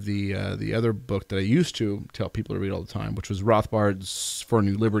instead of the other book that I used to tell people to read all the time, which was Rothbard's For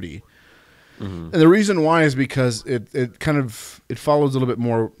New Liberty. And the reason why is because it follows a little bit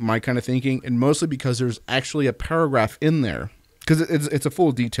more my kind of thinking, and mostly because there's actually a paragraph in there, because it's a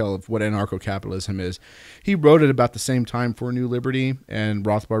full detail of what anarcho-capitalism is. He wrote it about the same time For New Liberty, and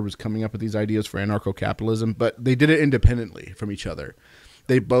Rothbard was coming up with these ideas for anarcho-capitalism, but they did it independently from each other.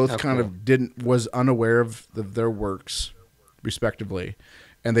 They both was unaware of their works, respectively,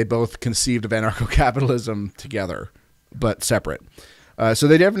 and they both conceived of anarcho-capitalism together, but separate. So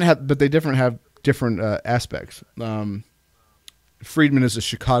they definitely have different aspects. Friedman is a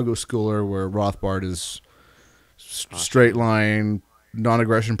Chicago schooler, where Rothbard is straight line,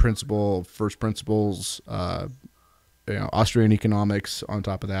 non-aggression principle, first principles, Austrian economics on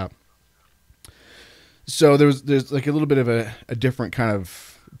top of that. So there's like a little bit of a different kind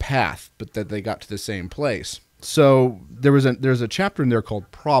of path, but that they got to the same place. So there's a chapter in there called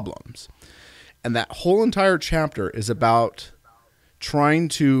Problems, and that whole entire chapter is about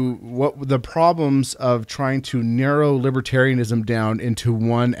the problems of trying to narrow libertarianism down into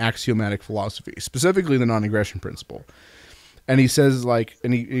one axiomatic philosophy, specifically the non-aggression principle. And he says, like,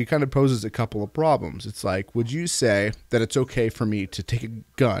 and he kind of poses a couple of problems. It's like, would you say that it's okay for me to take a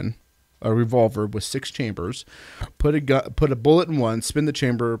gun, a revolver with 6 chambers, put a bullet in one, spin the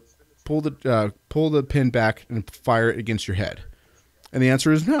chamber, pull the pin back, and fire it against your head? And the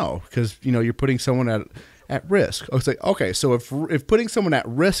answer is no, because you're putting someone at risk. It's like, okay, so if putting someone at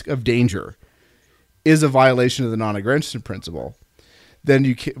risk of danger is a violation of the non-aggression principle, then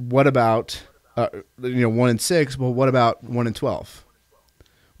what about 1 in 6? Well, what about 1 in 12?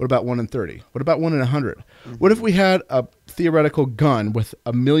 What about 1 in 30? What about 1 in 100? Mm-hmm. What if we had a theoretical gun with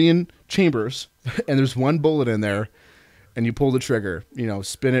 1 million chambers and there's 1 bullet in there, and you pull the trigger,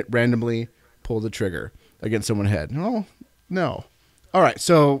 spin it randomly, pull the trigger against someone's head? No. All right,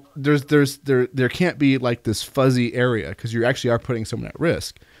 so there can't be like this fuzzy area because you actually are putting someone at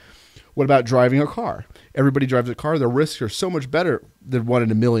risk. What about driving a car? Everybody drives a car. The risks are so much better than 1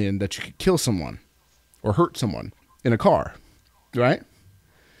 in a million that you could kill someone or hurt someone in a car, right?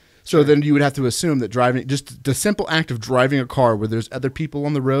 So then you would have to assume that driving, just the simple act of driving a car where there's other people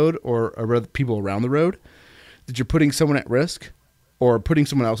on the road or other people around the road, that you're putting someone at risk or putting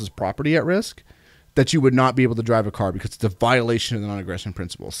someone else's property at risk, that you would not be able to drive a car because it's a violation of the non-aggression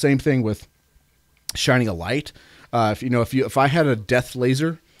principle. Same thing with shining a light. If I had a death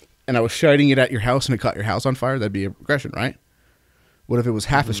laser and I was shining it at your house and it caught your house on fire, that'd be aggression, right? What if it was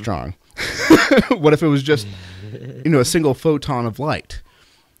half as strong? What if it was just, a single photon of light?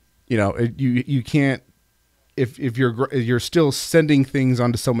 You can't, if you're still sending things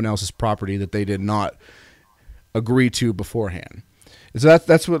onto someone else's property that they did not agree to beforehand. So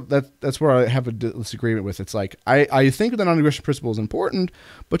that's where I have a disagreement with. It's like, I think the non-aggression principle is important,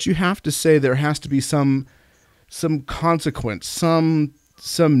 but you have to say there has to be some consequence, some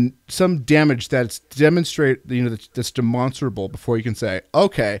damage that's that's demonstrable before you can say,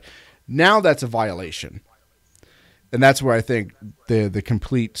 okay, now that's a violation. And that's where I think the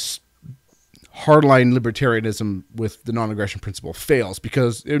complete hardline libertarianism with the non-aggression principle fails,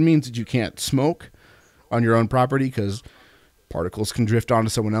 because it means that you can't smoke on your own property because particles can drift onto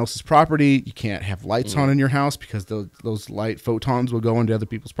someone else's property. You can't have lights on in your house because those light photons will go into other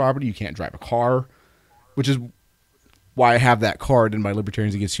people's property. You can't drive a car, which is why I have that card in my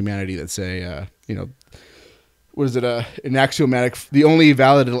Libertarians Against Humanity that say, what is it? The only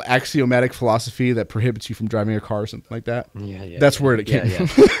valid axiomatic philosophy that prohibits you from driving a car or something like that. Yeah. That's where it came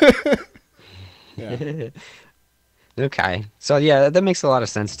from. Yeah. Okay. So yeah, that makes a lot of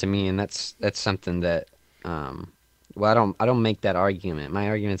sense to me, and that's something that, I don't make that argument. My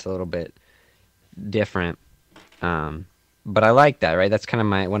argument's a little bit different, but I like that. Right. That's kind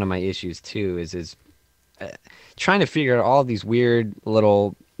of one of my issues too. Is trying to figure out all these weird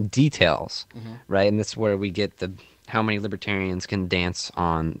little details, right? And this is where we get how many libertarians can dance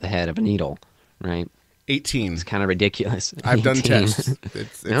on the head of a needle, right? 18. It's kind of ridiculous. I've done tests.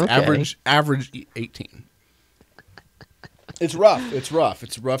 It's okay. average 18. It's rough. It's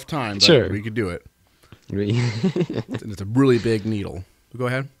a rough time, but sure, we could do it. And it's a really big needle. Go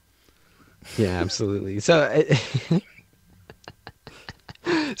ahead. Yeah, absolutely. So,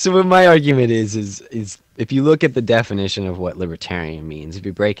 so what my argument is if you look at the definition of what libertarian means, if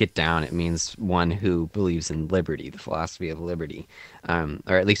you break it down, it means one who believes in liberty, the philosophy of liberty,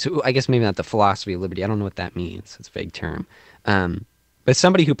 or at least, I guess maybe not the philosophy of liberty. I don't know what that means. It's a vague term. But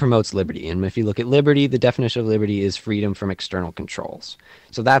somebody who promotes liberty. And if you look at liberty, the definition of liberty is freedom from external controls.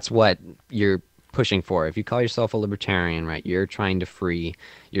 So that's what you're pushing for. If you call yourself a libertarian, right, you're trying to free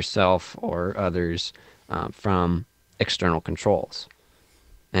yourself or others from external controls.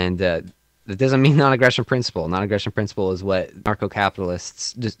 And that doesn't mean non-aggression principle. Non-aggression principle is what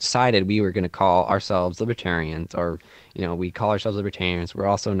anarcho-capitalists decided we were going to call ourselves libertarians, or, we call ourselves libertarians. We're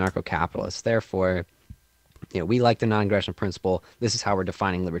also anarcho-capitalists. Therefore, we like the non-aggression principle. This is how we're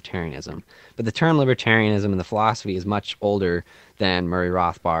defining libertarianism. But the term libertarianism and the philosophy is much older than Murray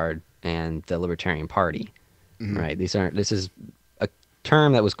Rothbard and the Libertarian Party, right? This is a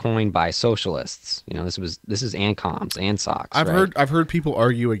term that was coined by socialists. This is ANCOMs, ANSOCs. I've heard people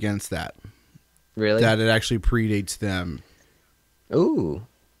argue against that. Really? That it actually predates them. Ooh.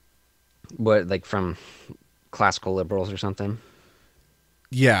 What, like from classical liberals or something?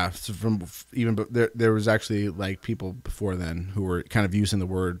 Yeah, so there was actually like people before then who were kind of using the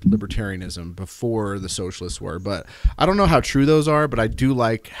word libertarianism before the socialists were, but I don't know how true those are, but I do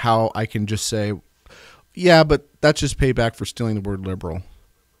like how I can just say, yeah, but that's just payback for stealing the word liberal.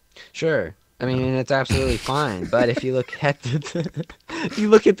 Sure. I mean, it's absolutely fine, but if you look at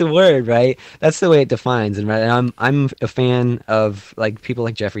the word, right, that's the way it defines. And right, I'm a fan of like people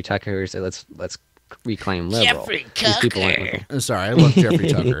like Jeffrey Tucker who say let's reclaim liberal. Jeffrey Tucker. Sorry, I love Jeffrey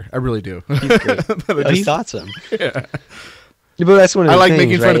Tucker. I really do. He's great. He's awesome. Yeah. Yeah, but that's one of I the like things,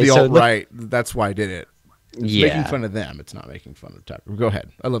 making fun right? of the So alt-right. That's why I did it. It's Yeah. making fun of them. It's not making fun of Tucker. Go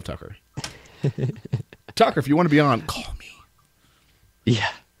ahead. I love Tucker. Tucker, if you want to be on, call me. Yeah.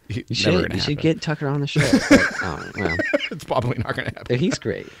 You should get Tucker on the show. But, well, It's probably not going to happen. but he's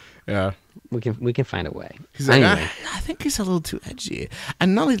great. Yeah. We can find a way. He's like, Anyway. I think he's a little too edgy.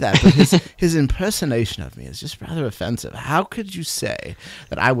 And not only that, but his impersonation of me is just rather offensive. How could you say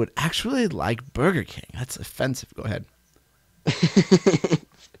that I would actually like Burger King? That's offensive. Go ahead.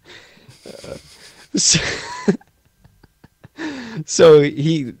 So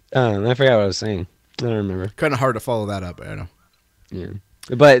he, I forgot what I was saying. I don't remember. Kind of hard to follow that up, I know. Yeah.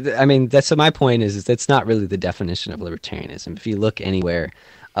 But I mean, so my point is that's not really the definition of libertarianism. If you look anywhere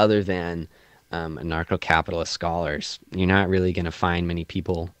other than anarcho-capitalist scholars, you're not really going to find many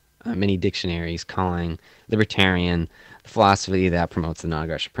people, many dictionaries calling libertarian the philosophy that promotes the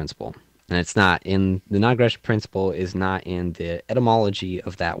non-aggression principle. And it's not in the non-aggression principle is not in the etymology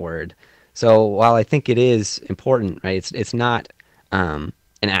of that word. So while I think it is important, right, it's not an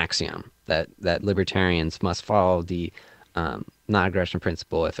axiom that libertarians must follow the non-aggression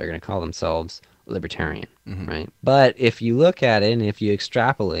principle if they're going to call themselves libertarian, right? But if you look at it and if you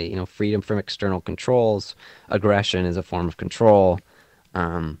extrapolate, freedom from external controls, aggression is a form of control,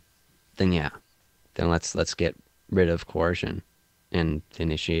 then let's get rid of coercion and the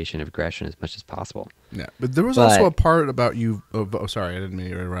initiation of aggression as much as possible. Yeah, but there was also a part about you. Oh, sorry, I didn't mean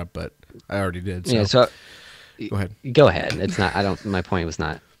to interrupt, but I already did. So. Yeah, so go ahead. Go ahead. It's not. I don't. My point was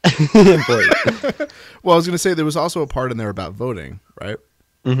not important. Well, I was going to say there was also a part in there about voting, right?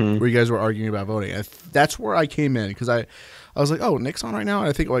 Mm-hmm. Where you guys were arguing about voting. That's where I came in because I was like, oh, Nick's on right now. And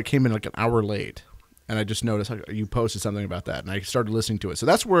I think I came in like an hour late, and I just noticed you posted something about that, and I started listening to it. So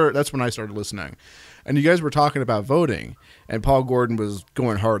that's when I started listening, and you guys were talking about voting, and Paul Gordon was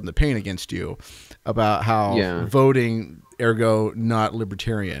going hard in the paint against you about how voting, ergo not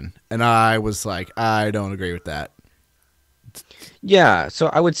libertarian, and I was like, I don't agree with that. Yeah, so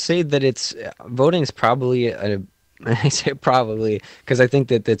I would say that voting is probably I say probably because I think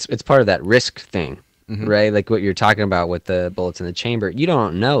that it's part of that risk thing, right? Like what you're talking about with the bullets in the chamber. You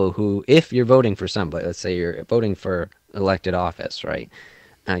don't know if you're voting for somebody. Let's say you're voting for elected office, right?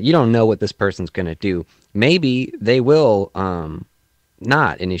 You don't know what this person's going to do. Maybe they will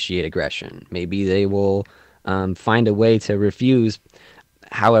not initiate aggression. Maybe they will find a way to refuse,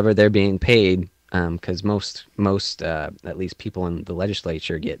 however they're being paid. Because most at least people in the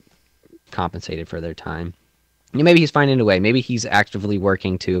legislature get compensated for their time. Maybe he's finding a way. Maybe he's actively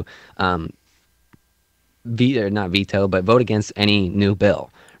working to not veto, but vote against any new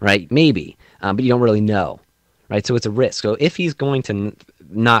bill, right? Maybe, but you don't really know, right? So it's a risk. So if he's going to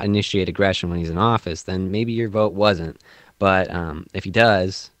not initiate aggression when he's in office, then maybe your vote wasn't. But if he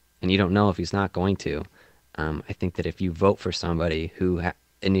does, and you don't know if he's not going to, I think that if you vote for somebody who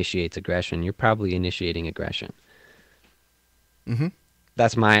initiates aggression, you're probably initiating aggression.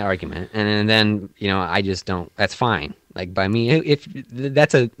 That's my argument, and then I just don't. That's fine. Like by me, if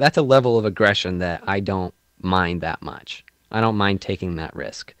that's a level of aggression that I don't mind that much. I don't mind taking that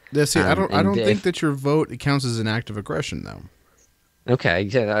risk. Yeah, see, I don't think that your vote counts as an act of aggression, though. Okay,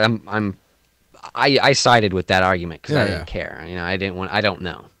 yeah, I sided with that argument because I didn't care. I didn't want. I don't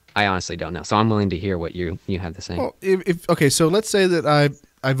know. I honestly don't know. So I'm willing to hear what you have to say. Well, okay, so let's say that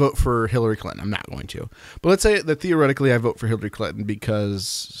I vote for Hillary Clinton. I'm not going to, but let's say that theoretically I vote for Hillary Clinton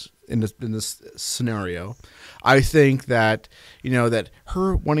because in this scenario, I think that that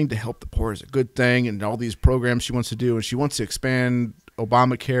her wanting to help the poor is a good thing, and all these programs she wants to do, and she wants to expand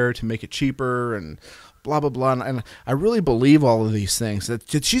Obamacare to make it cheaper and blah, blah, blah. And I really believe all of these things,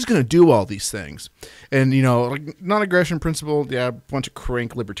 that she's going to do all these things. And, like non-aggression principle, yeah, a bunch of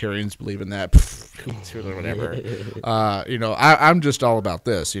crank libertarians believe in that. Whatever. I'm just all about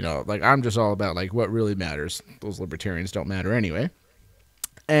this, like I'm just all about like what really matters. Those libertarians don't matter anyway.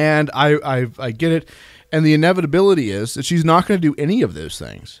 And I get it. And the inevitability is that she's not going to do any of those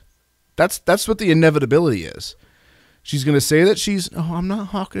things. That's what the inevitability is. She's going to say that I'm not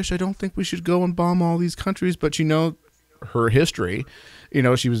hawkish. I don't think we should go and bomb all these countries. But her history,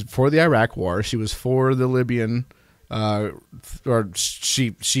 she was for the Iraq War. She was for the Libyan, or she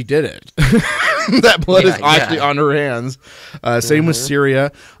did it. That blood is actually on her hands. Same with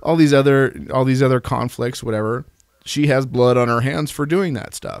Syria, all these other conflicts, whatever. She has blood on her hands for doing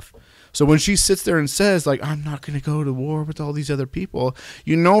that stuff. So when she sits there and says, like, I'm not going to go to war with all these other people,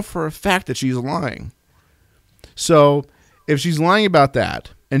 for a fact that she's lying. So if she's lying about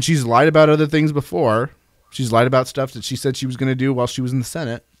that, and she's lied about other things before, she's lied about stuff that she said she was going to do while she was in the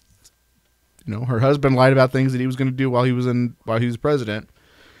Senate. Her husband lied about things that he was going to do while he was president.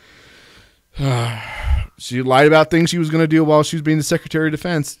 She lied about things she was going to do while she was being the Secretary of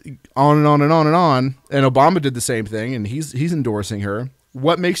Defense, on and on and on and on. And Obama did the same thing, and he's endorsing her.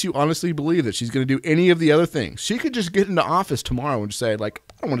 What makes you honestly believe that she's going to do any of the other things? She could just get into office tomorrow and just say, like,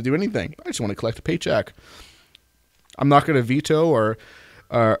 I don't want to do anything. I just want to collect a paycheck. I'm not going to veto or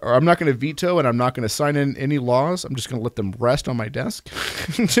I'm not going to veto, and I'm not going to sign in any laws. I'm just going to let them rest on my desk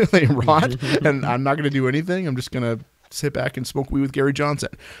until they rot, and I'm not going to do anything. I'm just going to sit back and smoke weed with Gary Johnson.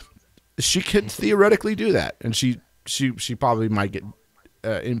 She could theoretically do that, and she probably might get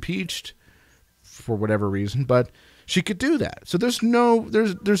impeached for whatever reason, but she could do that. So there's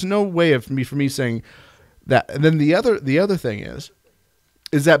no way for me saying that. And then the other thing is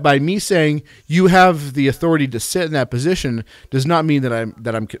that by me saying you have the authority to sit in that position does not mean that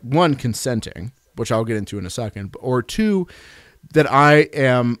I'm one, consenting, which I'll get into in a second, or two, that I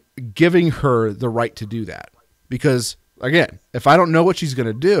am giving her the right to do that. Because again, if I don't know what she's going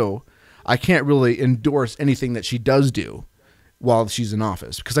to do, I can't really endorse anything that she does do while she's in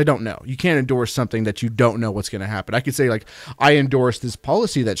office, because I don't know. You can't endorse something that you don't know what's going to happen. I could say, like, I endorse this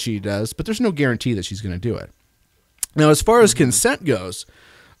policy that she does, but there's no guarantee that she's going to do it. Now, as far as consent goes,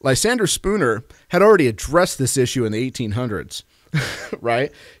 Lysander Spooner had already addressed this issue in the 1800s,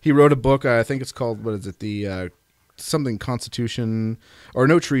 right? He wrote a book, I think it's called, what is it, the something Constitution, or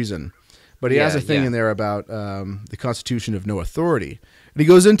No Treason. But he has a thing in there about the Constitution of No Authority. And he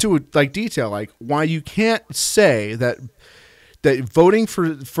goes into like detail, like why you can't say that voting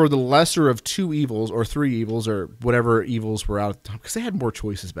for the lesser of two evils or three evils or whatever evils were out at the time, because they had more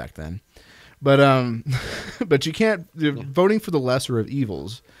choices back then. But but you can't voting for the lesser of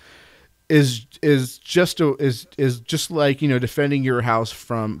evils is just like, defending your house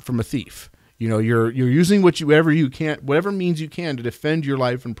from a thief. You're using whatever means you can to defend your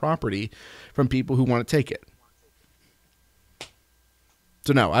life and property from people who want to take it.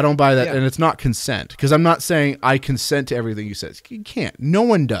 So no, I don't buy that, and it's not consent, because I'm not saying I consent to everything you said. You can't. No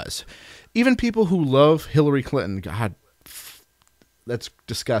one does. Even people who love Hillary Clinton, God, that's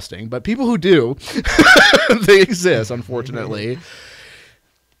disgusting. But people who do, they exist, unfortunately.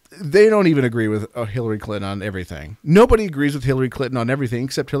 They don't even agree with Hillary Clinton on everything. Nobody agrees with Hillary Clinton on everything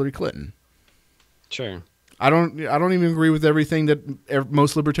except Hillary Clinton. Sure. I don't even agree with everything that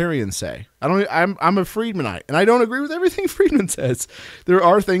most libertarians say. I'm a Friedmanite, and I don't agree with everything Friedman says. There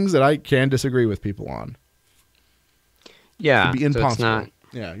are things that I can disagree with people on. Yeah, it'd be impossible.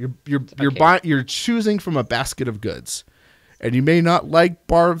 You're choosing from a basket of goods, and you may not like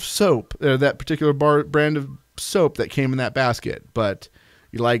bar of soap, that particular brand of soap that came in that basket, but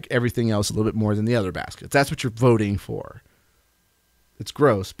you like everything else a little bit more than the other baskets. That's what you're voting for. It's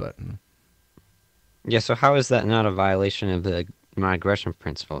gross, but. Yeah, so how is that not a violation of the non-aggression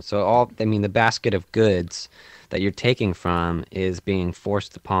principle? So the basket of goods that you're taking from is being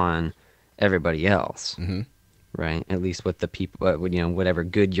forced upon everybody else, right? At least with the people, whatever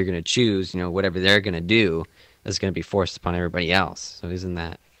good you're going to choose, whatever they're going to do is going to be forced upon everybody else. So isn't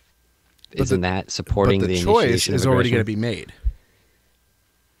that supporting the initiation? But the choice is already going to be made.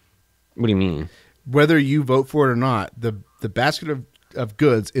 What do you mean? Whether you vote for it or not, the basket of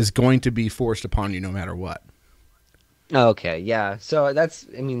goods is going to be forced upon you no matter what. Okay, yeah. So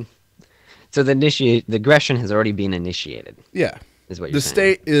so the aggression has already been initiated. Yeah, is what you're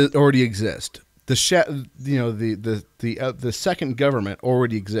saying. The state already exists. The second government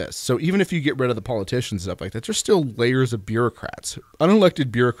already exists. So even if you get rid of the politicians and stuff like that, there's still layers of bureaucrats,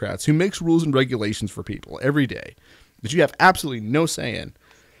 unelected bureaucrats who makes rules and regulations for people every day that you have absolutely no say in.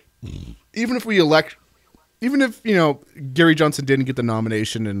 Even if Gary Johnson didn't get the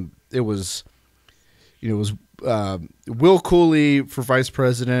nomination and it was Will Cooley for vice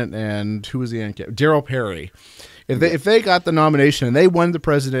president and who was the Darryl Perry. If they got the nomination and they won the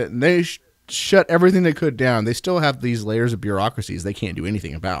president and they shut everything they could down, they still have these layers of bureaucracies they can't do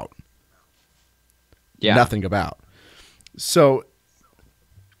anything about. Yeah. Nothing about. So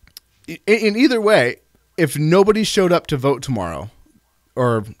in either way, if nobody showed up to vote tomorrow,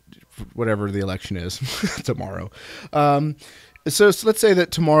 or whatever the election is tomorrow. So let's say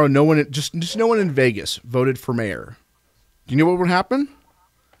that tomorrow no one in Vegas voted for mayor. Do you know what would happen?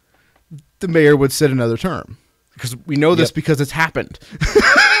 The mayor would sit another term, because we know this because it's happened.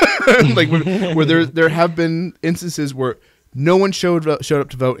 Like where there have been instances where no one showed up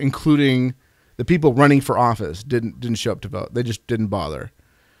to vote, including the people running for office didn't show up to vote. They just didn't bother,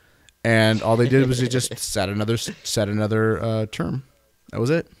 and all they did was they just set another term. That was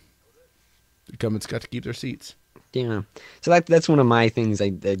it. The incumbents got to keep their seats. Yeah. So that's one of my things I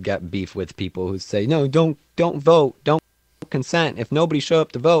got beef with people who say, no, don't vote, don't consent. If nobody show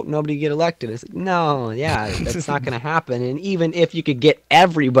up to vote, nobody get elected. It's like, no, that's not going to happen. And even if you could get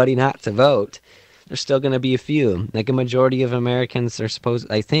everybody not to vote, there's still going to be a few. Like a majority of Americans are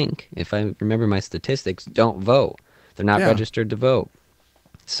supposed, I think, if I remember my statistics, don't vote. They're not registered to vote.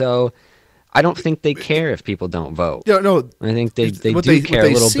 So I don't think they care if people don't vote. No. I think they do care a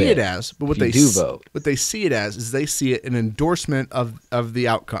little bit. What they do vote. What they see it as is they see it an endorsement of the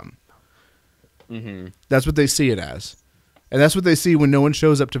outcome. Mm-hmm. That's what they see it as. And that's what they see when no one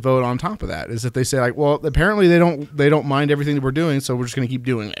shows up to vote on top of that, is that they say, like, well, apparently they don't mind everything that we're doing, so we're just going to keep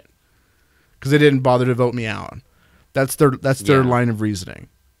doing it. Because they didn't bother to vote me out. That's their line of reasoning.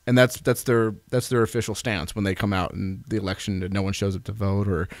 And that's their official stance when they come out in the election and no one shows up to vote,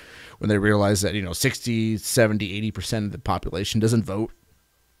 or when they realize that, 60, 70, 80% of the population doesn't vote.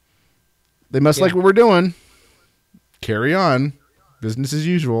 They must like what we're doing. Carry on. Business as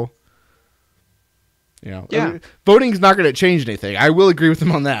usual. Voting is not going to change anything. I will agree with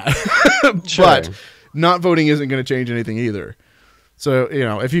them on that. Sure. But not voting isn't going to change anything either. So,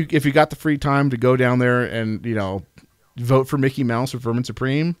 if you got the free time to go down there and, vote for Mickey Mouse or Vermin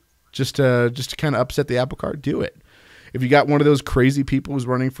Supreme, just to kind of upset the apple cart, do it. If you got one of those crazy people who's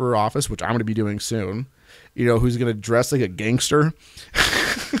running for office, which I'm going to be doing soon, who's going to dress like a gangster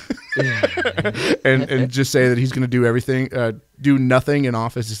and just say that he's going to do everything, do nothing in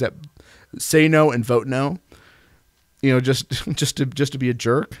office except say no and vote no, just to be a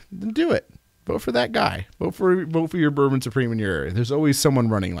jerk, then do it. Vote for that guy. Vote for your Bourbon Supreme in your area. There's always someone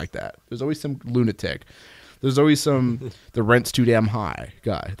running like that. There's always some lunatic. There's always some the rent's too damn high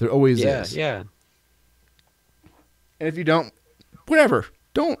guy. There always is. Yeah. And if you don't, whatever,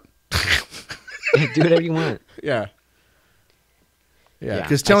 don't. Do whatever you want. Yeah.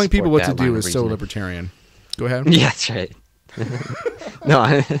 Because telling people what to do is so libertarian. Go ahead. Yeah, that's right. No,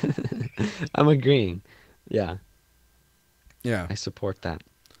 I'm agreeing. Yeah. I support that.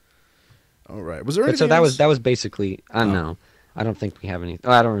 All right. Was there anything so that else? was basically. I don't know. I don't think we have any.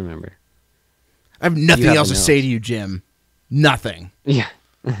 Oh, I don't remember. I have nothing else to say to you, Jim. Nothing. Yeah.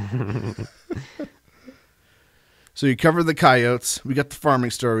 So you covered the coyotes. We got the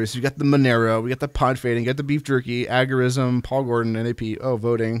farming stories. We got the Monero. We got the pod fading. Got the beef jerky. Agorism. Paul Gordon. NAP. Oh,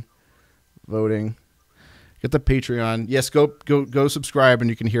 voting. Get the Patreon. Yes, go subscribe, and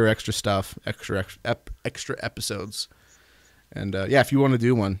you can hear extra stuff, extra episodes. And if you want to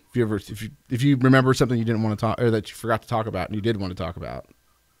do one, if you remember something you didn't want to talk, or that you forgot to talk about and you did want to talk about,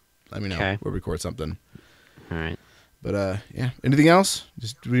 let me know. Okay. We'll record something. All right. But anything else?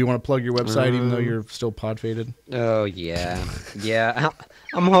 Do you want to plug your website, even though you're still pod faded? Oh yeah.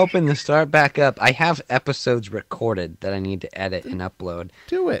 I'm hoping to start back up. I have episodes recorded that I need to edit and upload.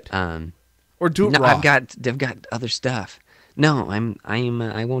 Do it. Or do it raw. I've got other stuff. No,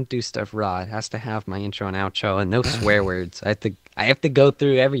 I won't do stuff raw. It has to have my intro and outro and no swear words. I have to go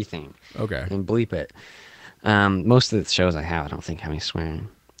through everything. Okay. And bleep it. Most of the shows I don't think have any swearing.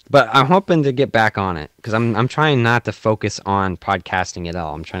 But I'm hoping to get back on it because I'm trying not to focus on podcasting at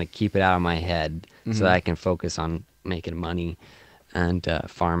all. I'm trying to keep it out of my head so that I can focus on making money and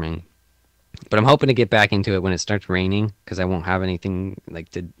farming. But I'm hoping to get back into it when it starts raining because I won't have anything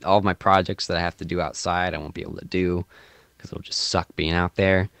all of my projects that I have to do outside. I won't be able to do because it'll just suck being out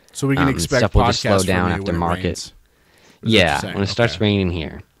there. So we can expect stuff will just slow down after market. Yeah, when it starts raining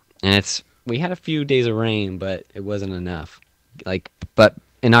here, and we had a few days of rain, but it wasn't enough. But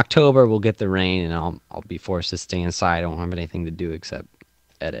in October we'll get the rain, and I'll be forced to stay inside. I won't have anything to do except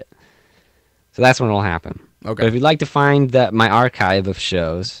edit. So that's when it'll happen. Okay. But if you'd like to find my archive of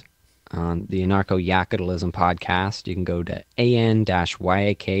shows on the Anarcho-Yakitalism podcast, you can go to an-yak.com,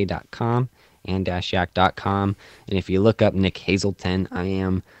 and-yak.com. And if you look up Nick Hazelton, I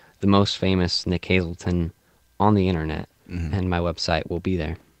am the most famous Nick Hazelton on the internet, and my website will be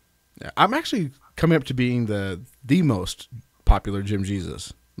there. Yeah, I'm actually coming up to being the most popular Jim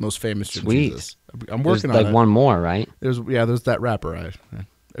Jesus, most famous Jim Jesus. I'm working on it. There's one more, right? There's that rapper.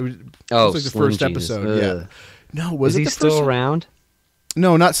 It was the Slim first Jesus. episode. Yeah. No, is he still around?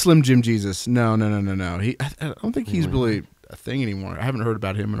 No, not Slim Jim Jesus. No. I don't think he's really a thing anymore. I haven't heard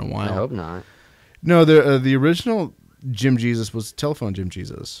about him in a while. I hope not. No, the original Jim Jesus was Telephone Jim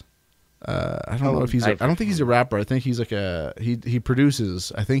Jesus. I don't know if he's. I don't think he's a rapper. I think he's like he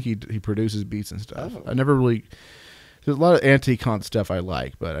produces. I think he produces beats and stuff. I never really. There's a lot of anti-con stuff I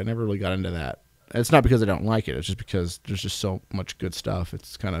like, but I never really got into that. And it's not because I don't like it. It's just because there's just so much good stuff.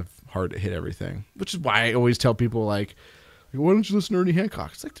 It's kind of hard to hit everything, which is why I always tell people why don't you listen to Ernie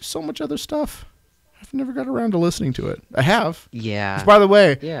Hancock? It's there's so much other stuff. I've never got around to listening to it. I have. Yeah. Which, by the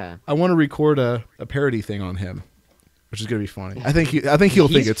way, yeah. I want to record a parody thing on him, which is going to be funny. I think he'll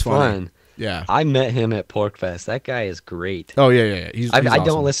think it's funny. Yeah. I met him at PorkFest. That guy is great. Oh yeah. He's I awesome.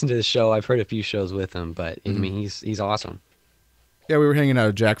 don't listen to the show. I've heard a few shows with him, but I mean he's awesome. Yeah, we were hanging out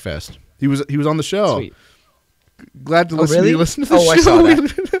at Jackfest. He was on the show. Sweet. Glad to Really? listen to the show. I saw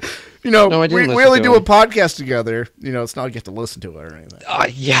that. No, I didn't we listen only to do a it. podcast together. It's not like you have to listen to it or anything.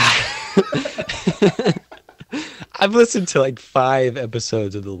 Yeah. I've listened to like 5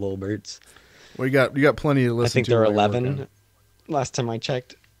 episodes of the Lulberts. Well, you got plenty to listen to. I think there are while you're 11 working. last time I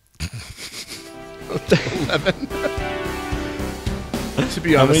checked. 11. To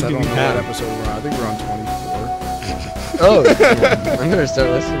be How honest, I many don't do know we what have? episode we're on. I think we're on 24. Oh, yeah. I'm gonna start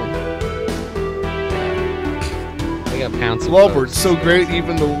listening. I got pounds. Lulbert's so great,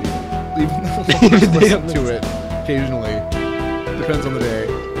 even the Lulberts listen to it occasionally. Depends on the day.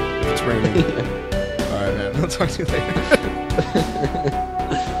 If it's raining. All right, man. I'll talk to you later.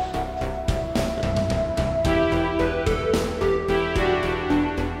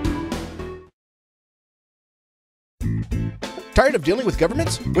 Tired of dealing with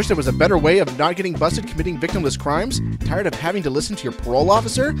governments? Wish there was a better way of not getting busted committing victimless crimes? Tired of having to listen to your parole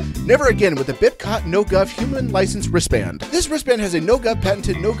officer? Never again with the BipCot NoGov human license wristband. This wristband has a NoGov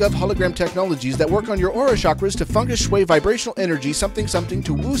patented NoGov hologram technologies that work on your aura chakras to feng shui vibrational energy something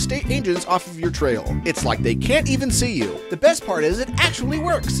to woo state agents off of your trail. It's like they can't even see you. The best part is it actually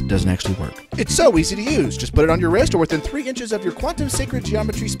works. Doesn't actually work. It's so easy to use. Just put it on your wrist or within 3 inches of your quantum sacred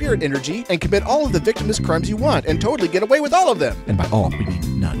geometry spirit energy and commit all of the victimless crimes you want and totally get away with all of them. And by all, we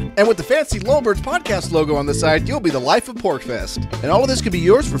mean none. And with the fancy Lulberts podcast logo on the side, you'll be the life of Porkfest. And all of this can be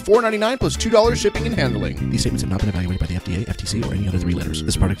yours for $4.99 plus $2 shipping and handling. These statements have not been evaluated by the FDA, FTC, or any other 3 letters.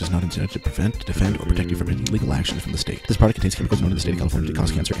 This product is not intended to prevent, defend, or protect you from any legal actions from the state. This product contains chemicals known in the state of California to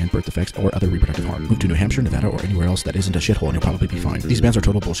cause cancer and birth defects or other reproductive harm. Move to New Hampshire, Nevada, or anywhere else that isn't a shithole and you'll probably be fine. These bans are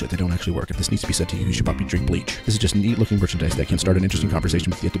total bullshit. They don't actually work. If this needs to be said to you, you should probably drink bleach. This is just neat looking merchandise that can start an interesting conversation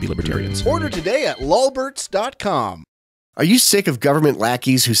with yet to be libertarians. Order today at lulberts.com. Are you sick of government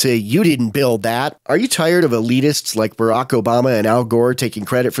lackeys who say you didn't build that? Are you tired of elitists like Barack Obama and Al Gore taking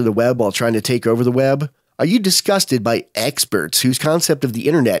credit for the web while trying to take over the web? Are you disgusted by experts whose concept of the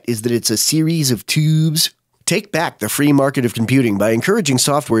internet is that it's a series of tubes? Take back the free market of computing by encouraging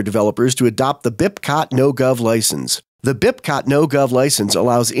software developers to adopt the BipCot NoGov license. The BipCot NoGov license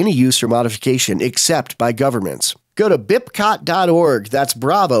allows any use or modification except by governments. Go to bipcot.org. That's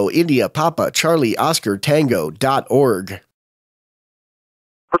Bravo, India, Papa, Charlie, Oscar, Tango.org.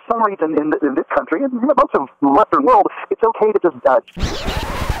 For some reason in this country, and most of the Western world, it's okay to just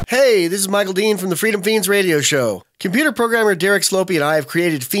Hey, this is Michael Dean from the Freedom Fiends radio show. Computer programmer Derek Slopey and I have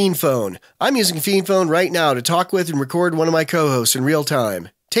created FiendPhone. I'm using FiendPhone right now to talk with and record one of my co-hosts in real time.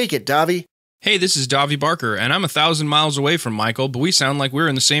 Take it, Davi. Hey, this is Davi Barker, and I'm 1,000 miles away from Michael, but we sound like we're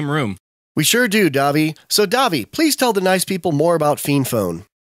in the same room. We sure do, Davi. So, Davi, please tell the nice people more about FiendPhone.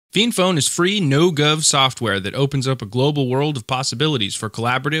 FiendPhone is free, no-gov software that opens up a global world of possibilities for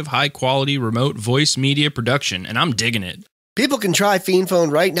collaborative, high-quality, remote voice media production, and I'm digging it. People can try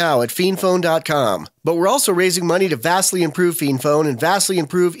FiendPhone right now at fiendphone.com, but we're also raising money to vastly improve FiendPhone and vastly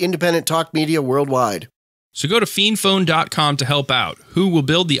improve independent talk media worldwide. So go to fiendphone.com to help out. Who will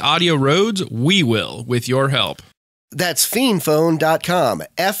build the audio roads? We will, with your help. That's fiendphone.com,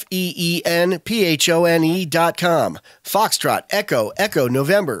 FEENPHONE.com, Foxtrot, Echo,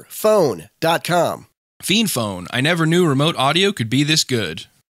 November, phone.com. FiendPhone. I never knew remote audio could be this good.